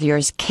project of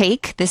yours,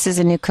 Cake. This is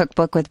a new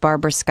cookbook with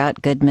Barbara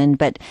Scott Goodman.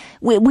 But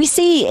we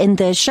see in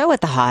the show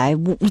at the High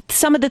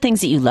some of the things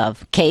that you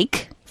love.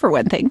 Cake, for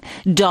one thing.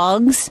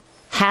 Dogs.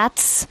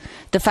 Hats,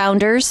 the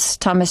founders,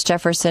 Thomas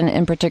Jefferson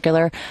in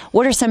particular.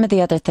 What are some of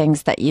the other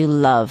things that you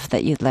love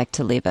that you'd like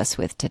to leave us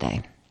with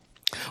today?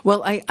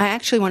 Well, I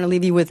actually want to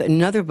leave you with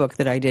another book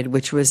that I did,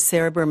 which was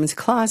Sarah Berman's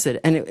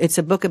Closet. And it's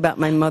a book about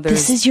my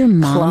mother's closet. This is your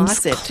mom's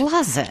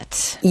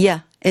closet. Yeah.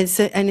 It's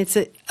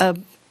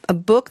a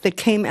book that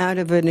came out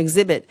of an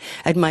exhibit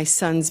at my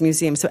son's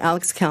museum. So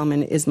Alex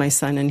Kalman is my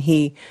son, and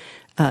he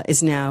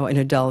is now an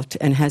adult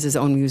and has his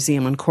own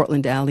museum on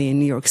Cortlandt Alley in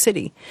New York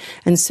City.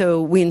 And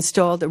so we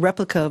installed a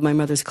replica of my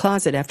mother's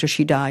closet after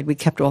she died. We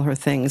kept all her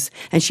things.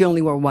 And she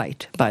only wore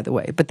white, by the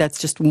way. But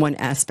that's just one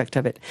aspect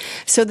of it.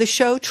 So the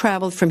show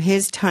traveled from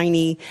his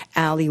tiny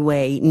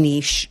alleyway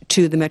niche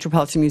to the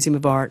Metropolitan Museum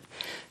of Art.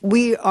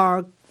 We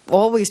are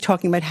always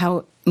talking about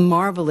how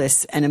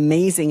marvelous and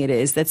amazing it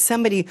is that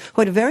somebody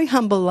who had a very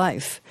humble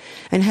life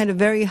and had a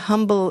very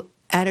humble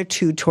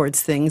attitude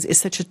towards things is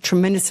such a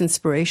tremendous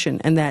inspiration,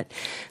 and that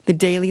the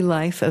daily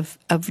life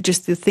of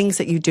just the things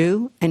that you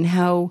do and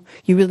how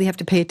you really have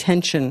to pay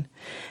attention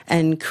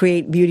and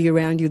create beauty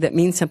around you that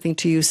means something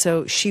to you.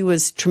 So she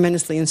was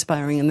tremendously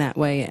inspiring in that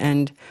way,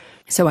 and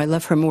so I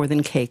love her more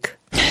than cake.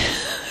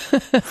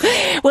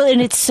 Well,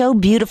 and it's so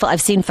beautiful. I've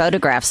seen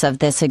photographs of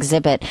this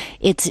exhibit.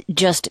 It's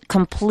just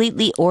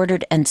completely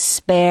ordered and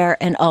spare,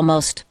 and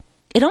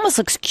it almost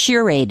looks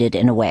curated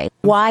in a way.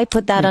 Why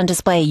put that on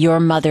display? Your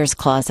mother's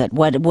closet.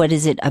 What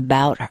is it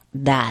about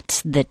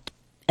that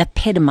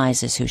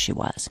epitomizes who she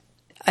was?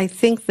 I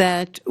think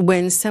that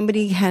when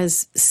somebody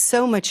has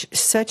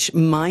such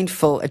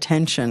mindful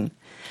attention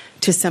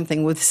to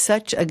something with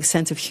such a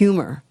sense of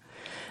humor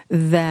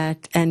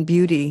and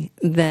beauty,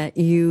 that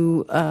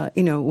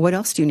what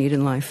else do you need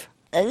in life?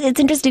 it's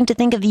interesting to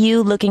think of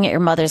you looking at your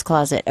mother's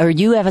closet, or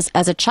you as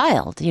a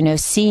child,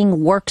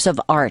 seeing works of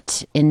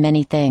art in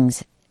many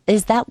things.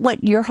 Is that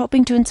what you're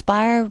hoping to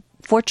inspire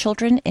for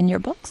children in your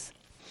books?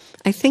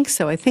 I think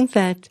so. I think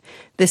that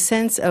the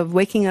sense of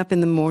waking up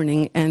in the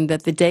morning and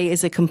that the day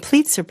is a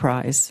complete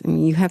surprise. I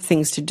mean, you have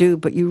things to do,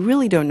 but you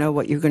really don't know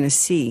what you're going to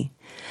see.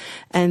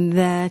 And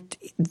that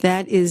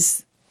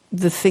is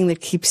the thing that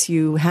keeps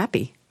you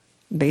happy,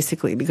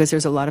 basically, because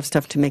there's a lot of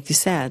stuff to make you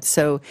sad.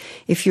 So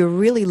if you're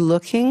really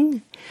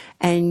looking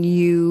and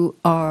you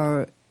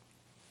are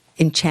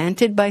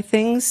enchanted by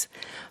things,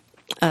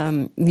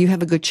 you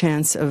have a good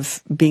chance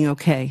of being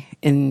okay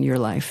in your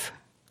life.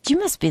 You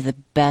must be the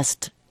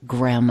best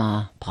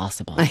grandma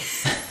possible.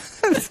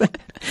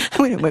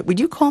 Wait, would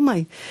you call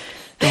my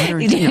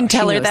daughter? You didn't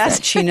tell her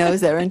that? She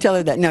knows that. And tell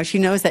her that. No, she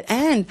knows that.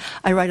 And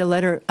I write a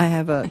letter. I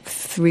have a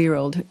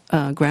 3-year-old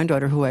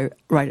granddaughter who I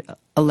write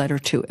a letter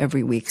to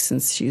every week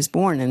since she was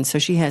born. And so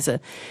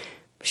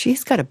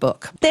she's got a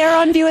book. They're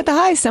on View at the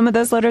High. Some of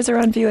those letters are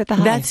on View at the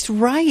High. That's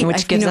right.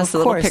 Which gives us a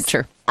little course.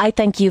 picture. I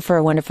thank you for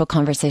a wonderful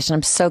conversation.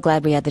 I'm so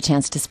glad we had the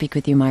chance to speak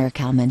with you, Myra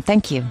Kalman.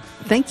 Thank you.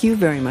 Thank you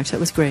very much. That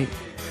was great.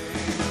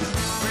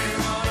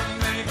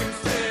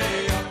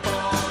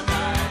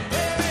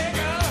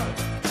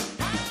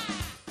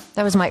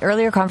 That was my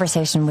earlier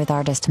conversation with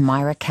artist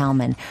Myra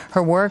Kalman.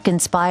 Her work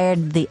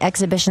inspired the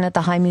exhibition at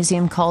the High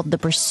Museum called The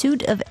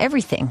Pursuit of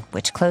Everything,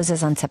 which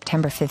closes on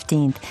September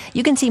 15th.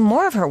 You can see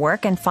more of her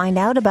work and find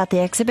out about the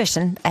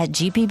exhibition at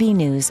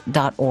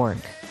gpbnews.org.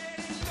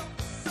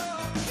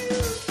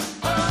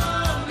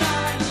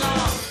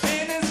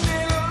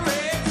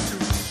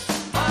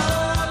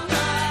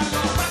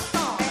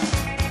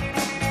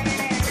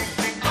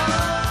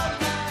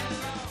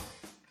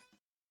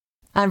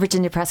 I'm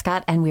Virginia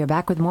Prescott, and we are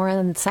back with more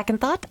on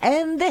Second Thought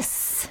and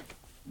this.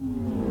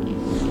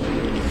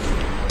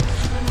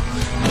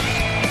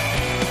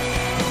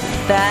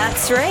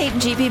 That's right.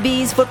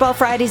 GPB's Football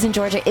Fridays in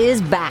Georgia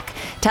is back.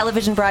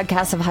 Television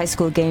broadcasts of high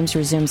school games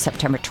resume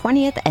September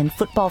 20th, and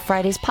Football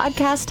Fridays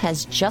podcast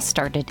has just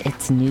started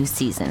its new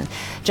season.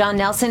 John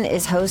Nelson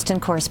is host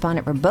and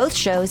correspondent for both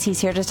shows. He's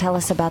here to tell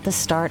us about the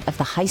start of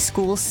the high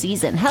school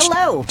season.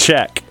 Hello.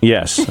 Check.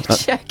 Yes.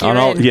 Check. You're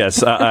in.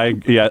 Yes. I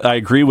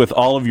agree with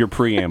all of your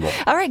preamble.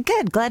 All right.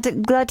 Good. Glad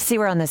to see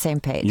we're on the same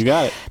page. You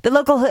got it. The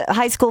local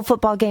high school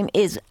football game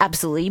is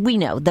absolutely, we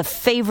know, the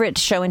favorite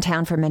show in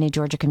town for many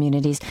Georgia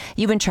communities.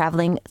 You've been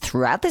traveling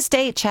throughout the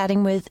state,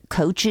 chatting with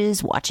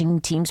coaches, watching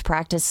teams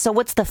practice. So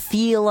what's the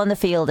feel on the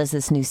field as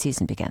this new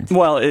season begins?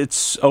 Well,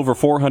 it's over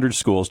 400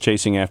 schools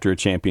chasing after a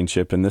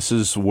championship, and this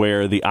is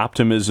where the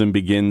optimism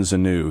begins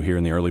anew here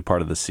in the early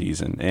part of the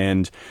season.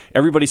 And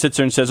everybody sits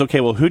there and says,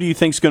 okay, well, who do you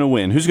think's going to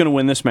win? Who's going to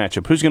win this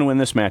matchup? Who's going to win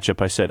this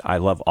matchup? I said, I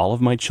love all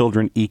of my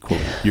children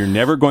equally. You're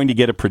never going to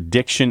get a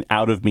prediction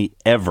out of me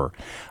ever.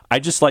 I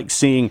just like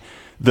seeing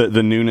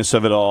the newness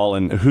of it all,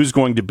 and who's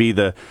going to be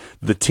the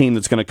team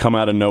that's going to come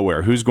out of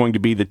nowhere, who's going to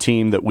be the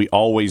team that we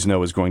always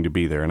know is going to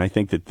be there. And I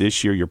think that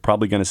this year you're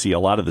probably going to see a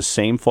lot of the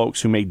same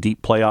folks who made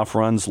deep playoff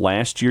runs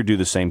last year do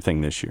the same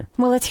thing this year.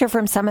 Well, let's hear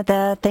from some of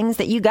the things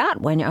that you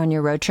got when on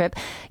your road trip.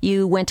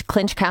 You went to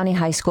Clinch County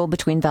High School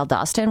between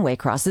Valdosta and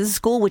Waycross. This is a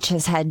school which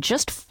has had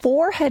just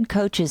 4 head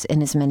coaches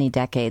in as many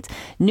decades.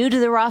 New to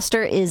the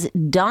roster is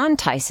Don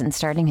Tyson,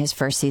 starting his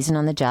first season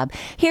on the job.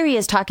 Here he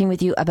is talking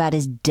with you about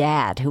his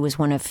dad, who was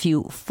one of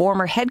few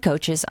former head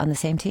coaches on the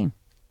same team.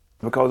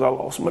 Because I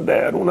lost my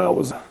dad when I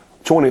was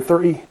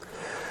 23,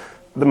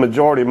 the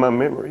majority of my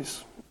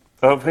memories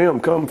of him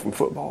come from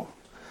football.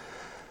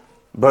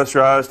 Bus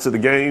rides to the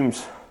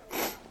games,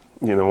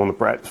 on the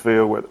practice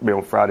field, whether it be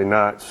on Friday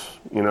nights.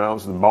 I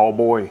was the ball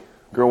boy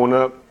growing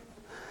up.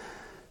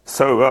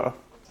 So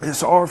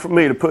it's hard for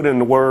me to put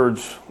into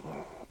words,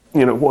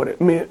 what it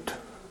meant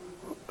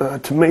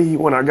to me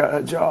when I got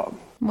that job.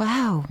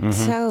 Wow. Mm-hmm.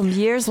 So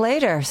years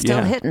later,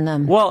 still hitting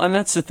them. Well, and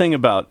that's the thing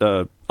about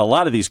a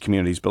lot of these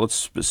communities, but let's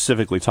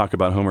specifically talk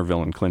about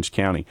Homerville and Clinch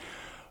County.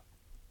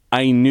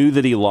 I knew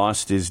that he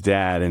lost his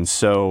dad, and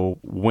so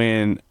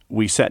when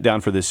we sat down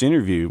for this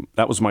interview,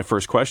 that was my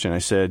first question. I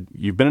said,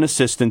 you've been an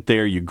assistant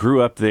there, you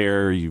grew up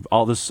there, you've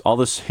all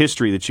this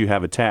history that you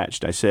have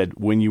attached. I said,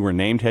 when you were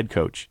named head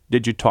coach,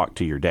 did you talk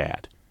to your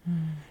dad?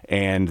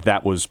 And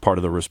that was part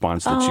of the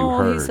response that you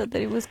heard. Oh, he said that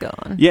he was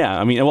gone.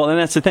 Yeah, and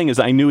that's the thing is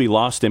I knew he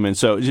lost him, and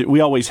so we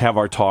always have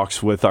our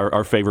talks with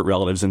our favorite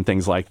relatives and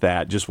things like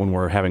that just when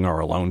we're having our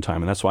alone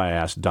time, and that's why I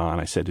asked Don,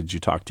 I said, did you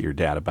talk to your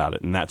dad about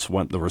it? And that's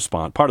what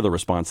part of the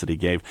response that he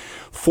gave.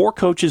 4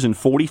 coaches in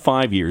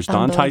 45 years.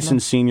 Don Tyson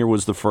Sr.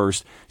 was the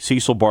first.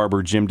 Cecil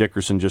Barber, Jim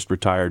Dickerson just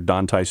retired.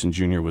 Don Tyson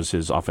Jr. was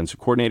his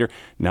offensive coordinator.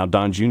 Now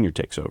Don Jr.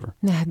 takes over.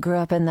 Yeah, grew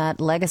up in that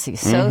legacy.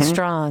 So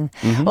strong.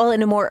 Mm-hmm. Well,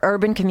 in a more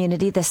urban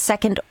community, the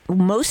second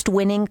most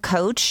winning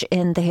coach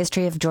in the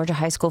history of Georgia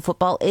high school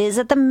football is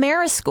at the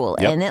Marist School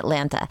in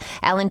Atlanta.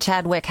 Alan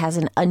Chadwick has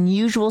an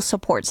unusual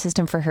support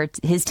system for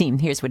his team.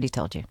 Here's what he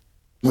told you.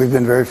 We've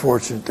been very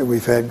fortunate that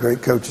we've had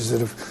great coaches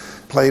that have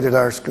played at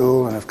our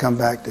school and have come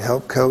back to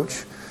help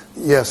coach.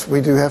 Yes,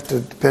 we do have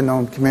to depend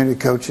on community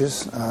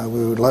coaches.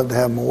 We would love to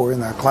have more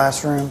in our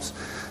classrooms,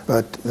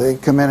 but they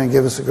come in and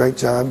give us a great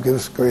job, give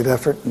us a great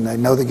effort, and they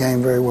know the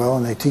game very well,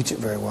 and they teach it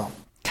very well.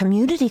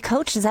 Community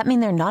coach, does that mean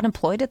they're not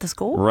employed at the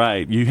school?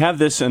 Right. You have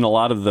this in a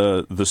lot of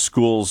the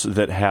schools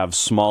that have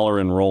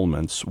smaller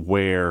enrollments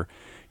where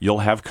you'll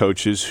have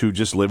coaches who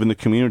just live in the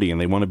community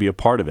and they want to be a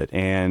part of it.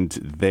 And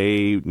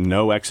they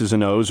know X's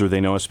and O's, or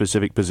they know a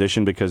specific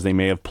position because they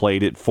may have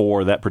played it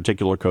for that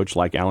particular coach,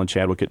 like Alan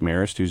Chadwick at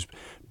Marist, who's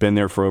been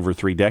there for over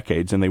 3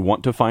 decades, and they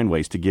want to find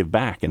ways to give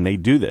back. And they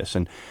do this.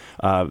 And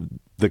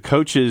the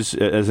coaches,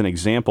 as an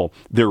example,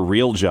 they're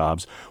real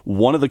jobs.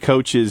 One of the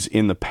coaches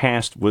in the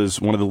past was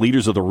one of the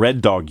leaders of the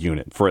Red Dog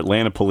unit for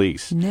Atlanta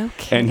Police. No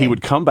kidding. And he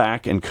would come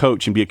back and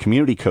coach and be a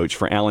community coach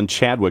for Alan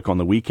Chadwick on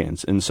the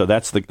weekends. And so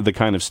that's the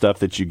kind of stuff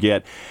that you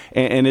get.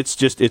 And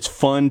it's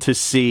fun to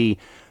see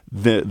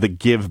the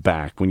give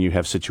back when you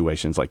have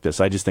situations like this.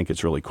 I just think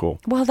it's really cool.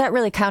 Well, that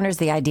really counters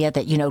the idea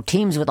that,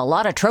 teams with a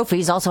lot of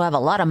trophies also have a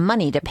lot of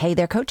money to pay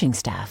their coaching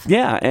staff.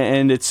 Yeah,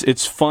 and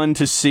it's fun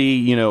to see,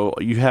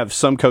 you have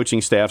some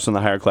coaching staffs in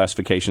the higher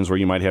classifications where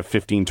you might have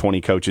 15,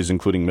 20 coaches,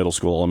 including middle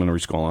school,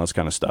 elementary school, and all this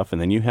kind of stuff.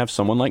 And then you have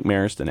someone like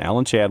Marist and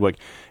Alan Chadwick,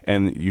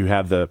 and you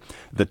have the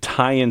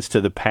tie-ins to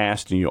the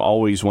past, and you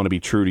always want to be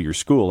true to your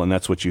school, and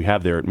that's what you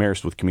have there at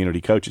Marist with community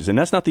coaches. And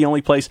that's not the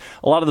only place.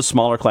 A lot of the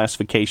smaller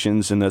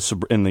classifications in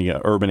the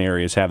urban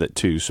areas have it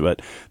too. So,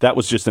 but that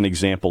was just an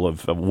example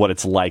of what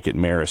it's like at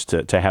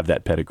Marist to have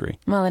that pedigree.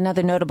 Well,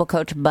 another notable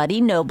coach,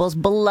 Buddy Nobles,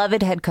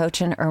 beloved head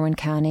coach in Irwin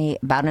County,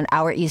 about an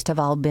hour east of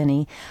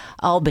Albany.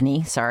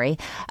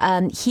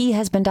 He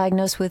has been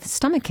diagnosed with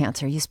stomach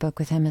cancer. You spoke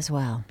with him as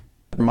well.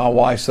 My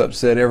wife's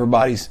upset.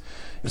 Everybody's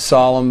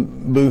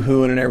solemn,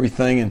 boo-hooing and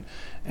everything.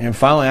 And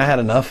finally, I had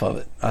enough of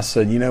it. I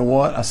said, you know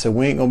what? I said,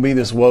 we ain't going to be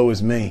this woe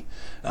is me.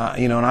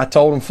 And I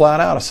told him flat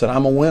out, I said,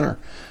 I'm a winner.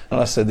 And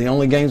I said, the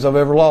only games I've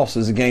ever lost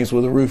is the games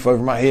with a roof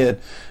over my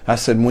head. I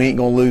said, we ain't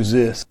going to lose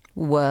this.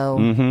 Whoa.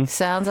 Mm-hmm.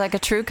 Sounds like a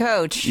true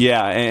coach.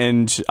 Yeah,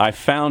 and I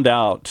found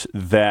out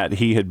that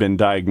he had been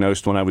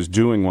diagnosed when I was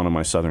doing one of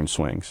my Southern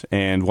Swings.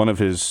 And one of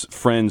his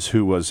friends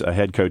who was a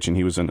head coach, and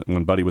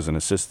when Buddy was an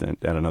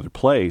assistant at another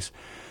place,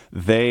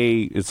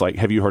 it's like,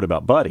 have you heard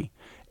about Buddy?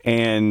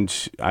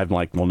 And I'm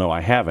like, well, no,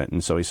 I haven't.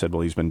 And so he said,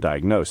 well, he's been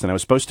diagnosed. And I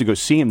was supposed to go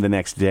see him the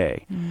next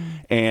day.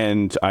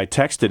 And I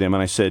texted him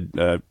and I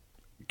said,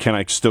 can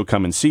I still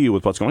come and see you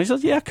with what's going on? He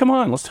says, yeah, come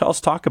on,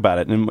 let's talk about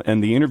it.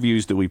 And the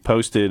interviews that we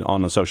posted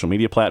on the social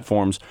media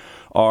platforms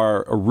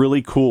are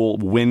really cool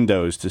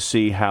windows to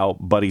see how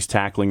Buddy's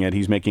tackling it.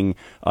 He's making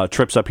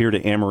trips up here to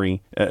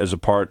Emory as a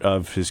part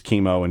of his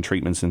chemo and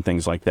treatments and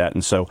things like that.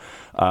 And so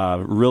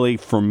really,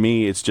 for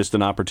me, it's just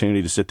an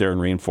opportunity to sit there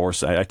and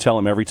reinforce. I tell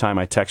him every time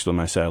I text him,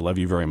 I say, I love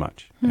you very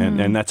much.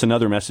 And that's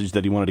another message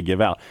that he wanted to give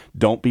out.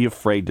 Don't be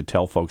afraid to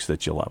tell folks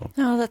that you love them.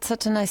 Oh, that's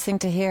such a nice thing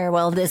to hear.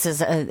 Well, this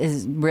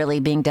is really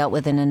being dealt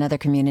with in another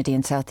community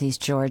in southeast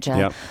Georgia.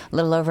 Yep. A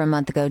little over a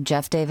month ago,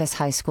 Jeff Davis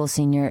High School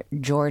senior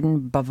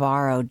Jordan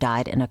Bavaro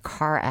died in a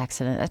car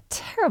accident. A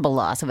terrible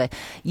loss of a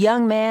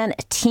young man,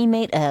 a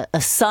teammate,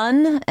 a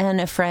son,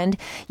 and a friend.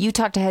 You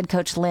talked to head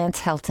coach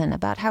Lance Helton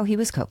about how he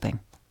was coping.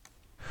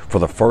 For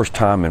the first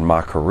time in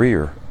my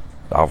career,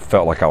 I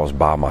felt like I was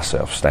by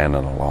myself,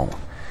 standing alone.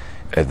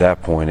 At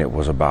that point, it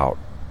was about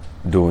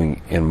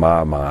doing, in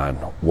my mind,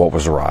 what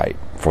was right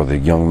for the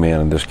young men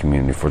in this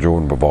community, for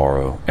Jordan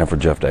Bavaro, and for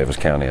Jeff Davis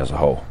County as a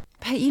whole.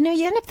 But, you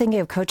end up thinking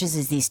of coaches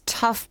as these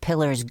tough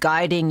pillars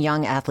guiding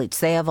young athletes.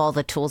 They have all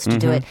the tools to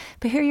do it.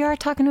 But here you are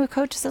talking to a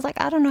coach that's like,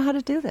 I don't know how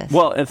to do this.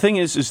 Well, the thing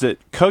is that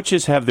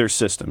coaches have their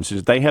systems.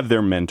 They have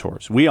their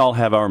mentors. We all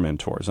have our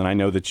mentors. And I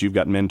know that you've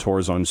got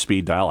mentors on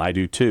speed dial. I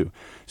do too.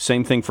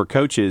 Same thing for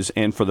coaches.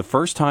 And for the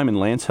first time in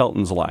Lance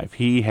Helton's life,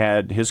 he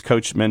had his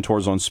coach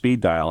mentors on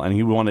speed dial, and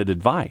he wanted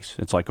advice.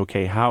 It's like,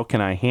 okay, how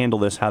can I handle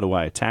this? How do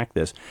I attack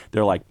this?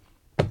 They're like,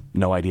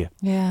 no idea.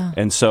 Yeah.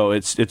 And so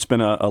it's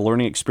been a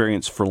learning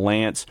experience for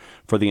Lance,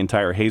 for the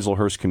entire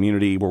Hazelhurst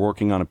community. We're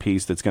working on a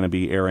piece that's going to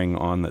be airing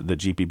on the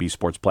GPB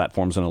sports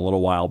platforms in a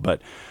little while.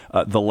 But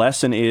the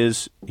lesson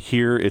is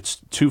here,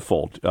 it's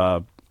twofold.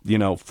 For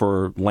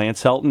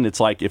Lance Helton, it's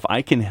like, if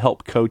I can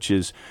help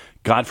coaches,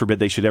 God forbid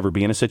they should ever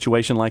be in a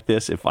situation like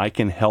this, if I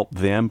can help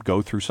them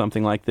go through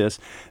something like this,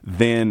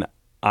 then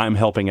I'm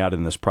helping out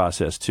in this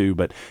process too.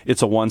 But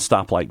it's a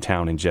one-stop-like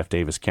town in Jeff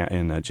Davis County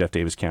in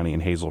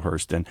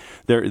Hazelhurst, and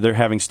they're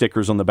having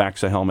stickers on the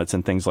backs of helmets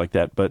and things like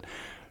that. But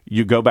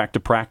you go back to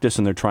practice,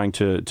 and they're trying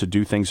to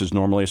do things as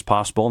normally as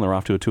possible, and they're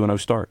off to a 2-0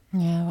 start.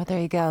 Yeah, well, there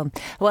you go.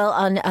 Well,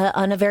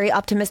 on a very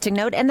optimistic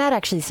note, and that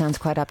actually sounds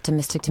quite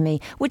optimistic to me,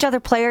 which other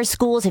players,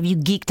 schools have you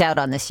geeked out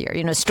on this year?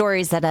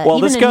 Stories that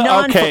even a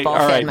non-football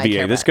fan might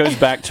care about. This goes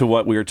back to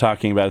what we were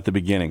talking about at the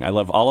beginning. I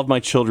love all of my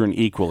children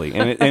equally.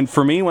 And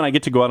for me, when I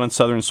get to go out on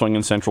Southern Swing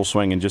and Central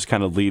Swing and just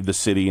kind of leave the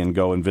city and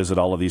go and visit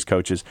all of these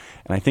coaches,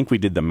 and I think we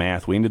did the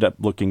math. We ended up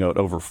looking at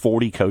over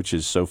 40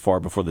 coaches so far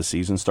before the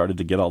season started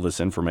to get all this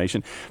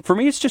information. For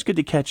me, it's just good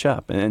to catch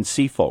up and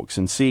see folks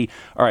and see,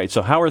 all right,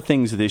 so how are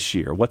things this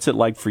year? What's it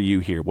like for you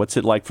here? What's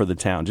it like for the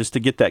town? Just to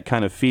get that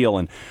kind of feel.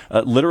 And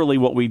literally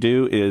what we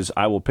do is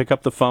I will pick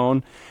up the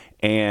phone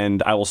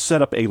and I will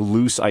set up a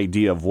loose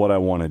idea of what I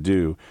want to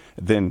do,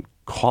 then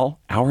Call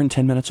hour and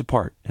 10 minutes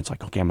apart. It's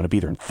like, okay, I'm going to be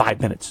there in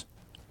 5 minutes.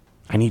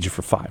 I need you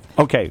for 5.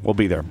 Okay, we'll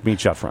be there.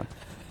 Meet you up front.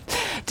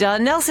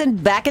 Don Nelson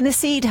back in the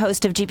seat,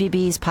 host of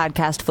GPB's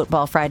podcast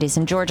Football Fridays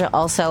in Georgia.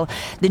 Also,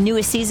 the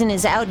newest season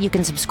is out. You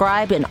can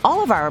subscribe in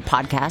all of our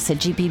podcasts at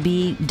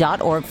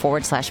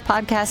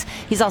gpb.org/podcast.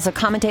 He's also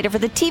commentator for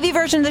the TV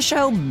version of the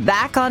show,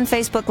 back on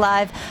Facebook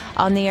Live.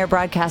 On the air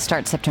broadcast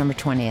starts September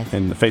 20th.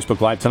 And the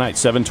Facebook Live tonight,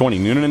 7:20,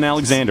 Noonan and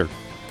Alexander.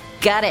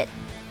 Got it.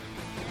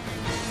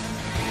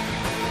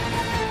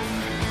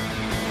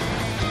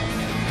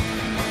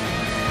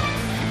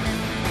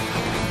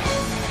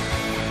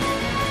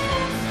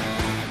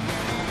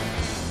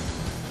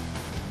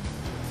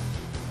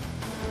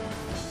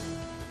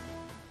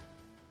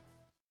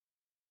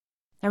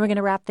 And we're going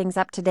to wrap things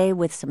up today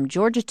with some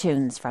Georgia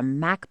tunes from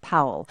Mac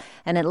Powell,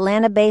 an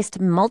Atlanta-based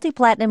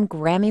multi-platinum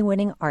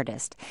Grammy-winning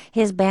artist.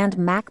 His band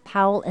Mac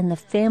Powell and the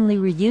Family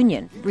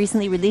Reunion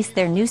recently released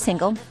their new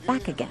single,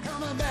 Back Again.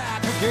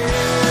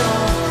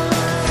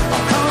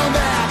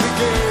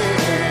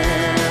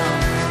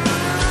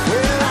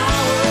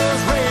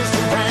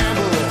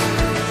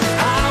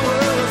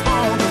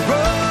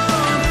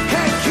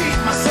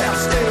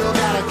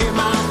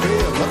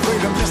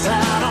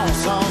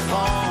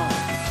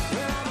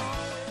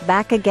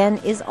 Back Again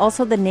is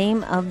also the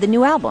name of the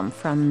new album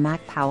from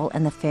Mac Powell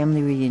and the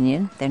Family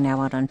Reunion. They're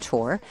now out on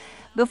tour.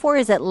 Before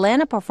his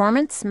Atlanta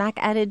performance, Mac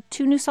added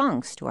 2 new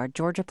songs to our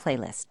Georgia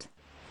playlist.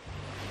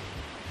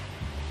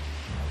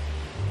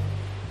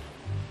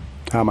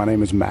 Hi, my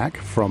name is Mac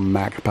from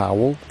Mac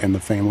Powell and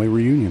the Family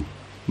Reunion.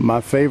 My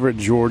favorite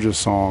Georgia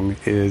song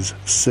is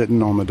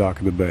Sitting on the Dock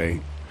of the Bay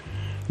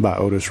by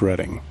Otis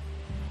Redding.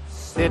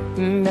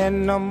 Sitting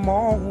in the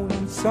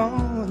morning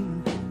sun,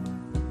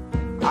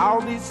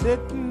 I'll be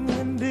sitting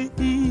when the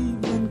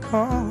evening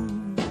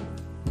comes,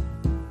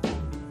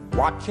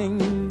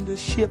 watching the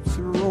ships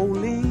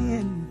roll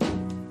in,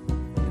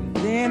 and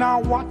then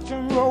I'll watch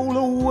them roll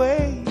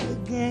away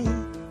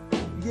again.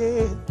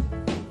 Yeah,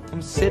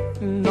 I'm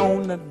sitting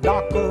on the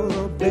dock of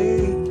the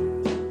bay,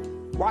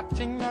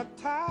 watching the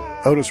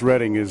tide. Otis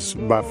Redding is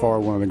by far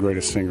one of the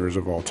greatest singers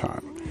of all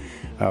time.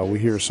 We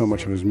hear so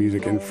much of his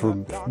music, and for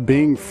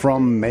being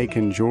from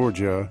Macon,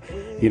 Georgia,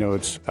 you know,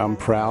 I'm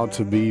proud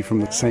to be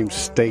from the same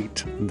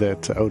state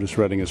that Otis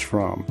Redding is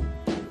from.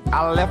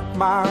 I left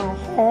my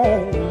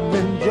home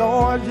in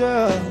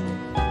Georgia,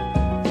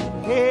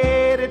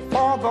 headed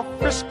for the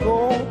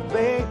Frisco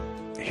Bay.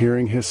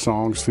 Hearing his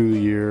songs through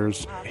the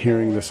years,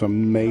 hearing this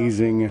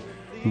amazing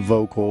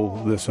vocal,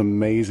 this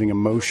amazing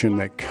emotion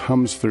that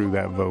comes through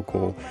that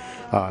vocal,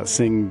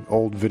 seeing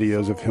old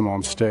videos of him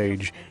on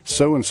stage,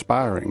 so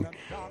inspiring.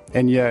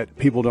 And yet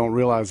people don't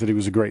realize that he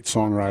was a great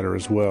songwriter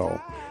as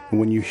well. And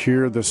when you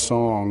hear this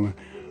song,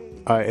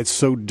 it's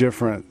so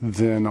different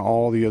than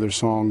all the other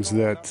songs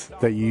that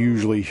you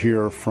usually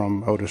hear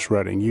from Otis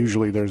Redding.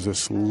 Usually there's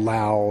this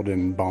loud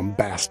and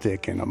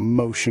bombastic and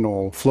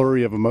emotional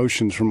flurry of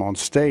emotions from on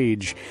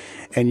stage,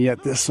 and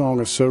yet this song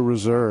is so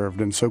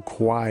reserved and so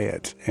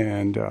quiet,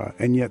 and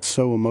yet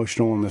so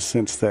emotional in the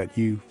sense that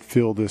you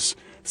feel this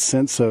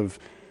sense of,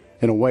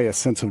 in a way, a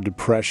sense of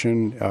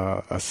depression,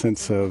 a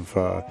sense of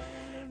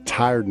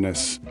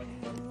tiredness,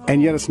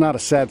 and yet it's not a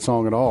sad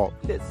song at all.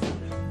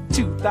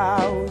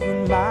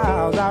 2,000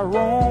 miles I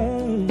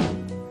roam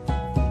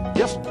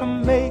just to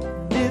make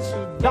this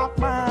dock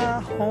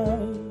my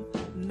home.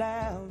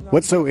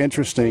 What's so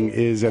interesting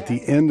is at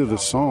the end of the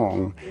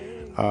song,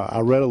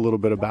 I read a little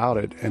bit about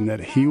it, and that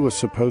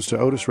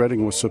Otis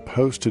Redding was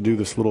supposed to do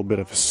this little bit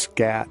of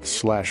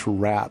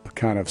scat/rap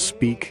kind of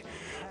speak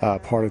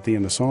part at the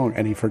end of the song,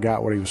 and he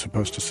forgot what he was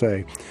supposed to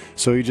say.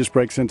 So he just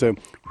breaks into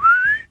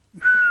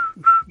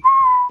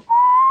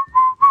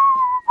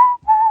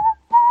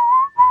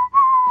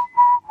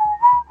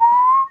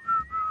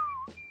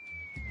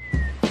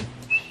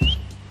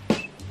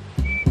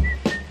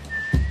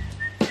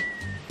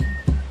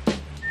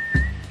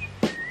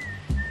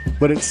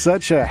but it's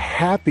such a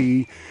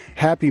happy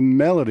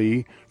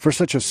melody for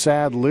such a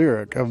sad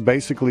lyric of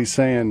basically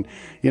saying,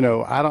 you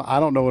know, I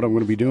don't know what I'm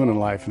going to be doing in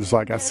life. It's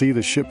like I see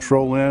the ships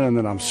roll in and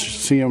then I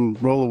see them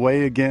roll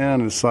away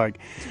again. It's like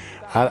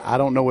I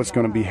don't know what's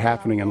going to be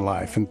happening in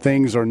life, and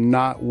things are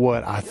not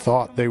what I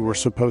thought they were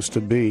supposed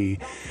to be.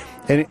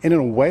 And in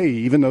a way,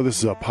 even though this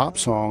is a pop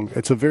song,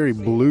 it's a very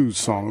blues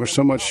song. There's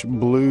so much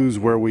blues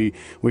where we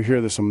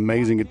hear this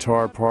amazing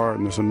guitar part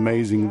and this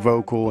amazing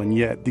vocal, and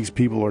yet these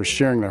people are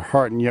sharing their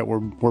heart, and yet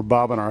we're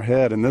bobbing our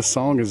head. And this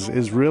song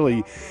is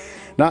really,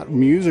 not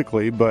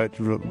musically, but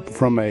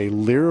from a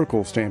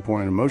lyrical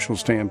standpoint, an emotional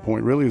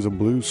standpoint, really is a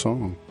blues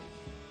song.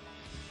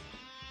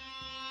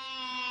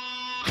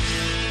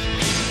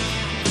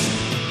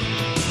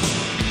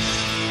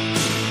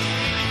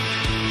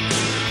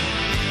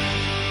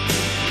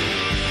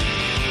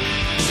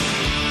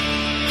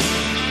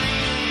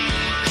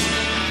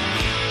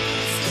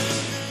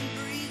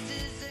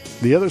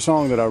 The other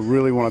song that I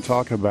really want to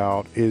talk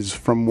about is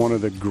from one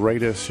of the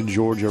greatest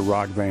Georgia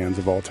rock bands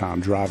of all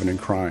time, Driving and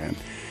Crying.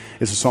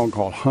 It's a song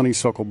called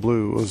Honeysuckle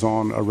Blue. It was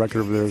on a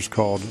record of theirs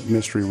called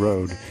Mystery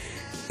Road.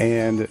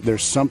 And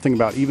there's something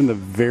about even the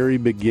very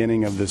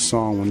beginning of this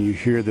song when you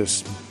hear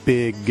this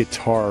big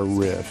guitar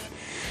riff.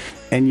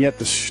 And yet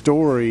the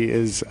story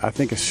is, I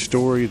think, a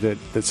story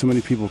that so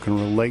many people can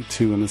relate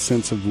to, in the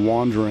sense of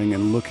wandering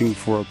and looking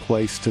for a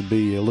place to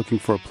be, looking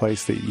for a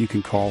place that you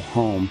can call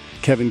home.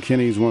 Kevin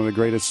Kinney is one of the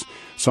greatest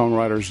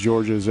songwriters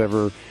Georgia has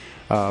ever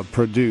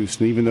produced.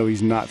 And even though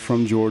he's not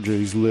from Georgia,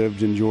 he's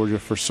lived in Georgia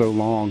for so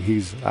long,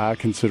 I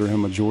consider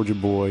him a Georgia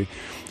boy.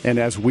 And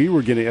as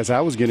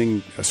I was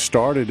getting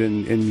started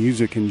in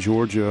music in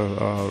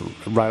Georgia,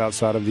 right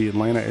outside of the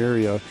Atlanta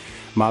area,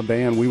 my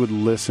band, we would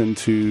listen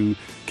to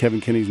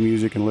Kevin Kinney's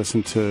music and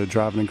listen to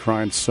Driving and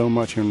Crying so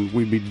much, and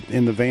we'd be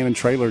in the van and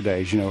trailer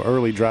days,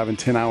 early, driving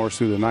 10 hours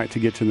through the night to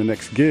get to the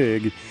next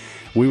gig.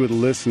 We would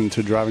listen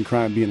to Driving and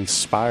Crying, being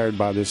inspired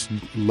by this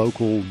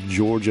local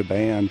Georgia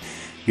band,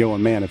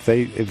 going, man, if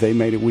they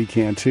made it, we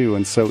can too.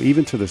 And so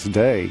even to this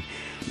day,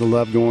 I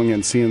love going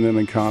and seeing them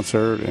in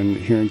concert and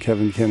hearing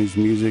Kevin Kinney's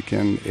music,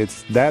 and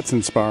that's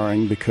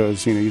inspiring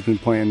because he's been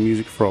playing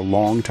music for a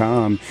long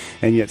time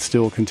and yet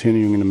still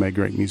continuing to make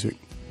great music.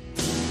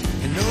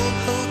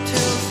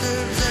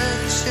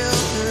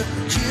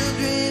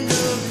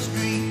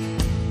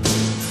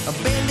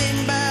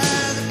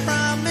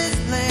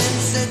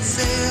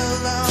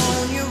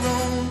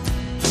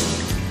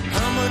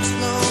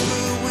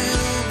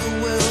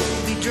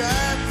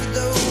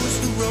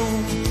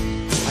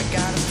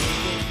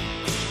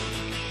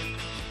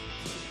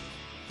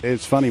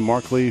 It's funny,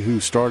 Mark Lee, who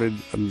started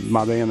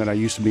my band that I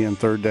used to be in,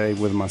 Third Day,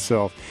 with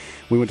myself,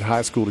 we went to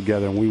high school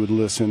together, and we would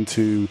listen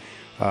to,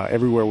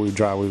 everywhere we would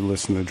drive, we would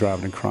listen to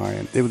Driving and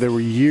Crying. There were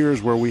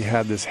years where we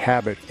had this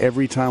habit.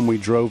 Every time we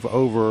drove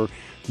over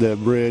the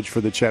bridge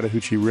for the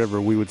Chattahoochee River,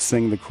 we would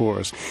sing the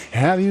chorus.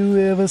 Have you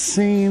ever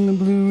seen the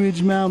Blue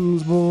Ridge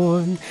Mountains,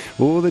 boy,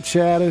 or the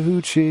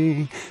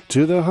Chattahoochee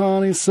to the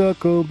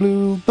honeysuckle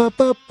blue,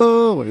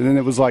 ba-ba-ba? And then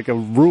it was like a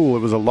rule, it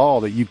was a law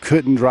that you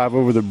couldn't drive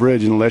over the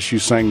bridge unless you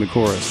sang the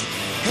chorus.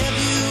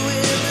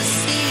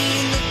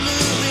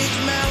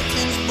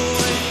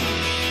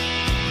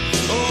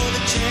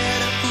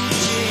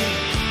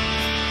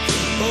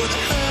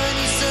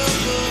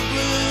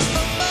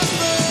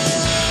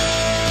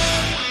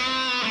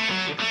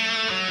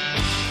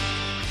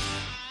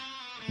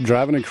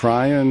 Driving and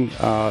Crying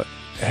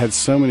had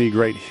so many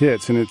great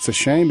hits, and it's a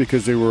shame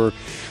because they're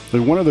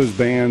one of those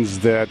bands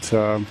that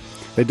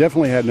they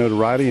definitely had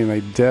notoriety and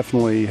they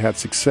definitely had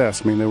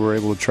success. I mean, they were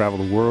able to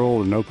travel the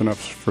world and open up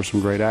for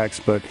some great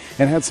acts,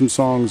 and had some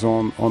songs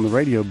on the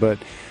radio, but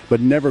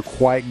never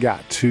quite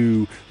got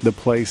to the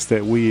place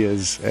that we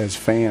as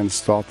fans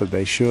thought that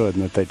they should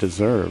and that they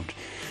deserved.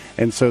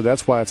 And so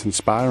that's why it's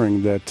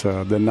inspiring that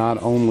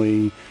not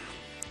only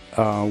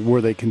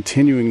were they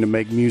continuing to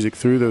make music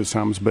through those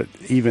times, but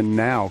even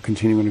now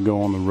continuing to go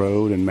on the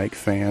road and make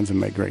fans and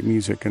make great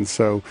music. And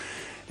so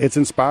it's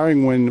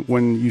inspiring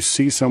when you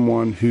see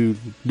someone who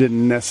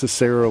didn't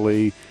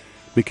necessarily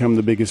become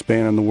the biggest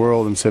band in the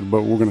world and said,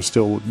 but we're going to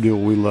still do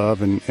what we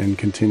love and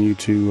continue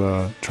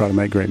to try to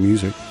make great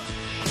music.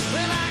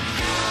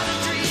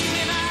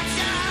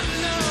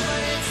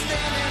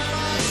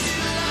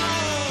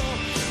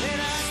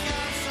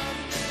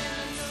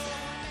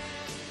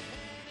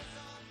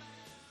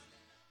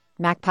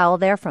 Mac Powell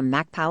there from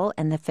Mac Powell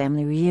and the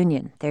Family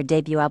Reunion. Their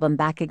debut album,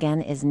 Back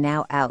Again, is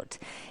now out.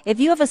 If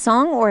you have a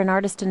song or an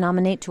artist to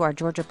nominate to our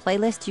Georgia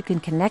playlist, you can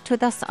connect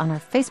with us on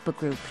our Facebook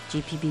group,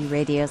 GPB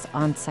Radio's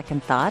On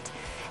Second Thought.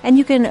 And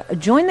you can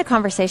join the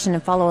conversation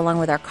and follow along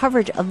with our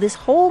coverage of this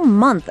whole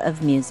month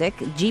of music.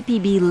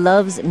 GPB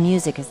Loves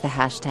Music is the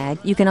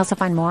hashtag. You can also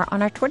find more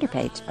on our Twitter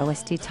page,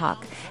 OST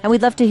Talk. And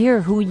we'd love to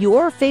hear who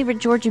your favorite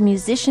Georgia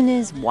musician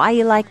is, why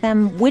you like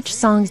them, which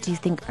songs do you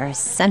think are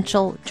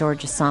essential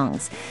Georgia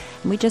songs.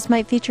 And we just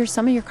might feature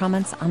some of your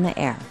comments on the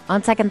air.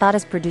 On Second Thought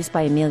is produced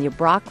by Amelia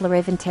Brock,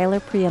 LaRaven Taylor,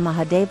 Priya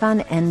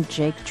Mahadevan, and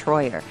Jake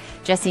Troyer.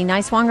 Jesse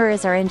Neiswanger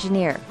is our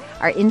engineer.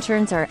 Our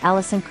interns are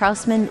Allison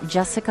Krausman,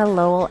 Jessica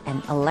Lowell,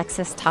 and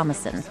Alexis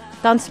Thomason.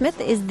 Don Smith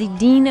is the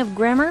Dean of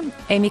Grammar.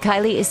 Amy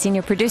Kiley is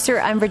Senior Producer.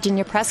 I'm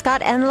Virginia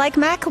Prescott. And like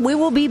Mac, we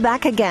will be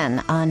back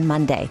again on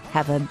Monday.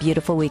 Have a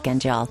beautiful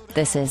weekend, y'all.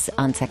 This is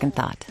On Second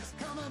Thought.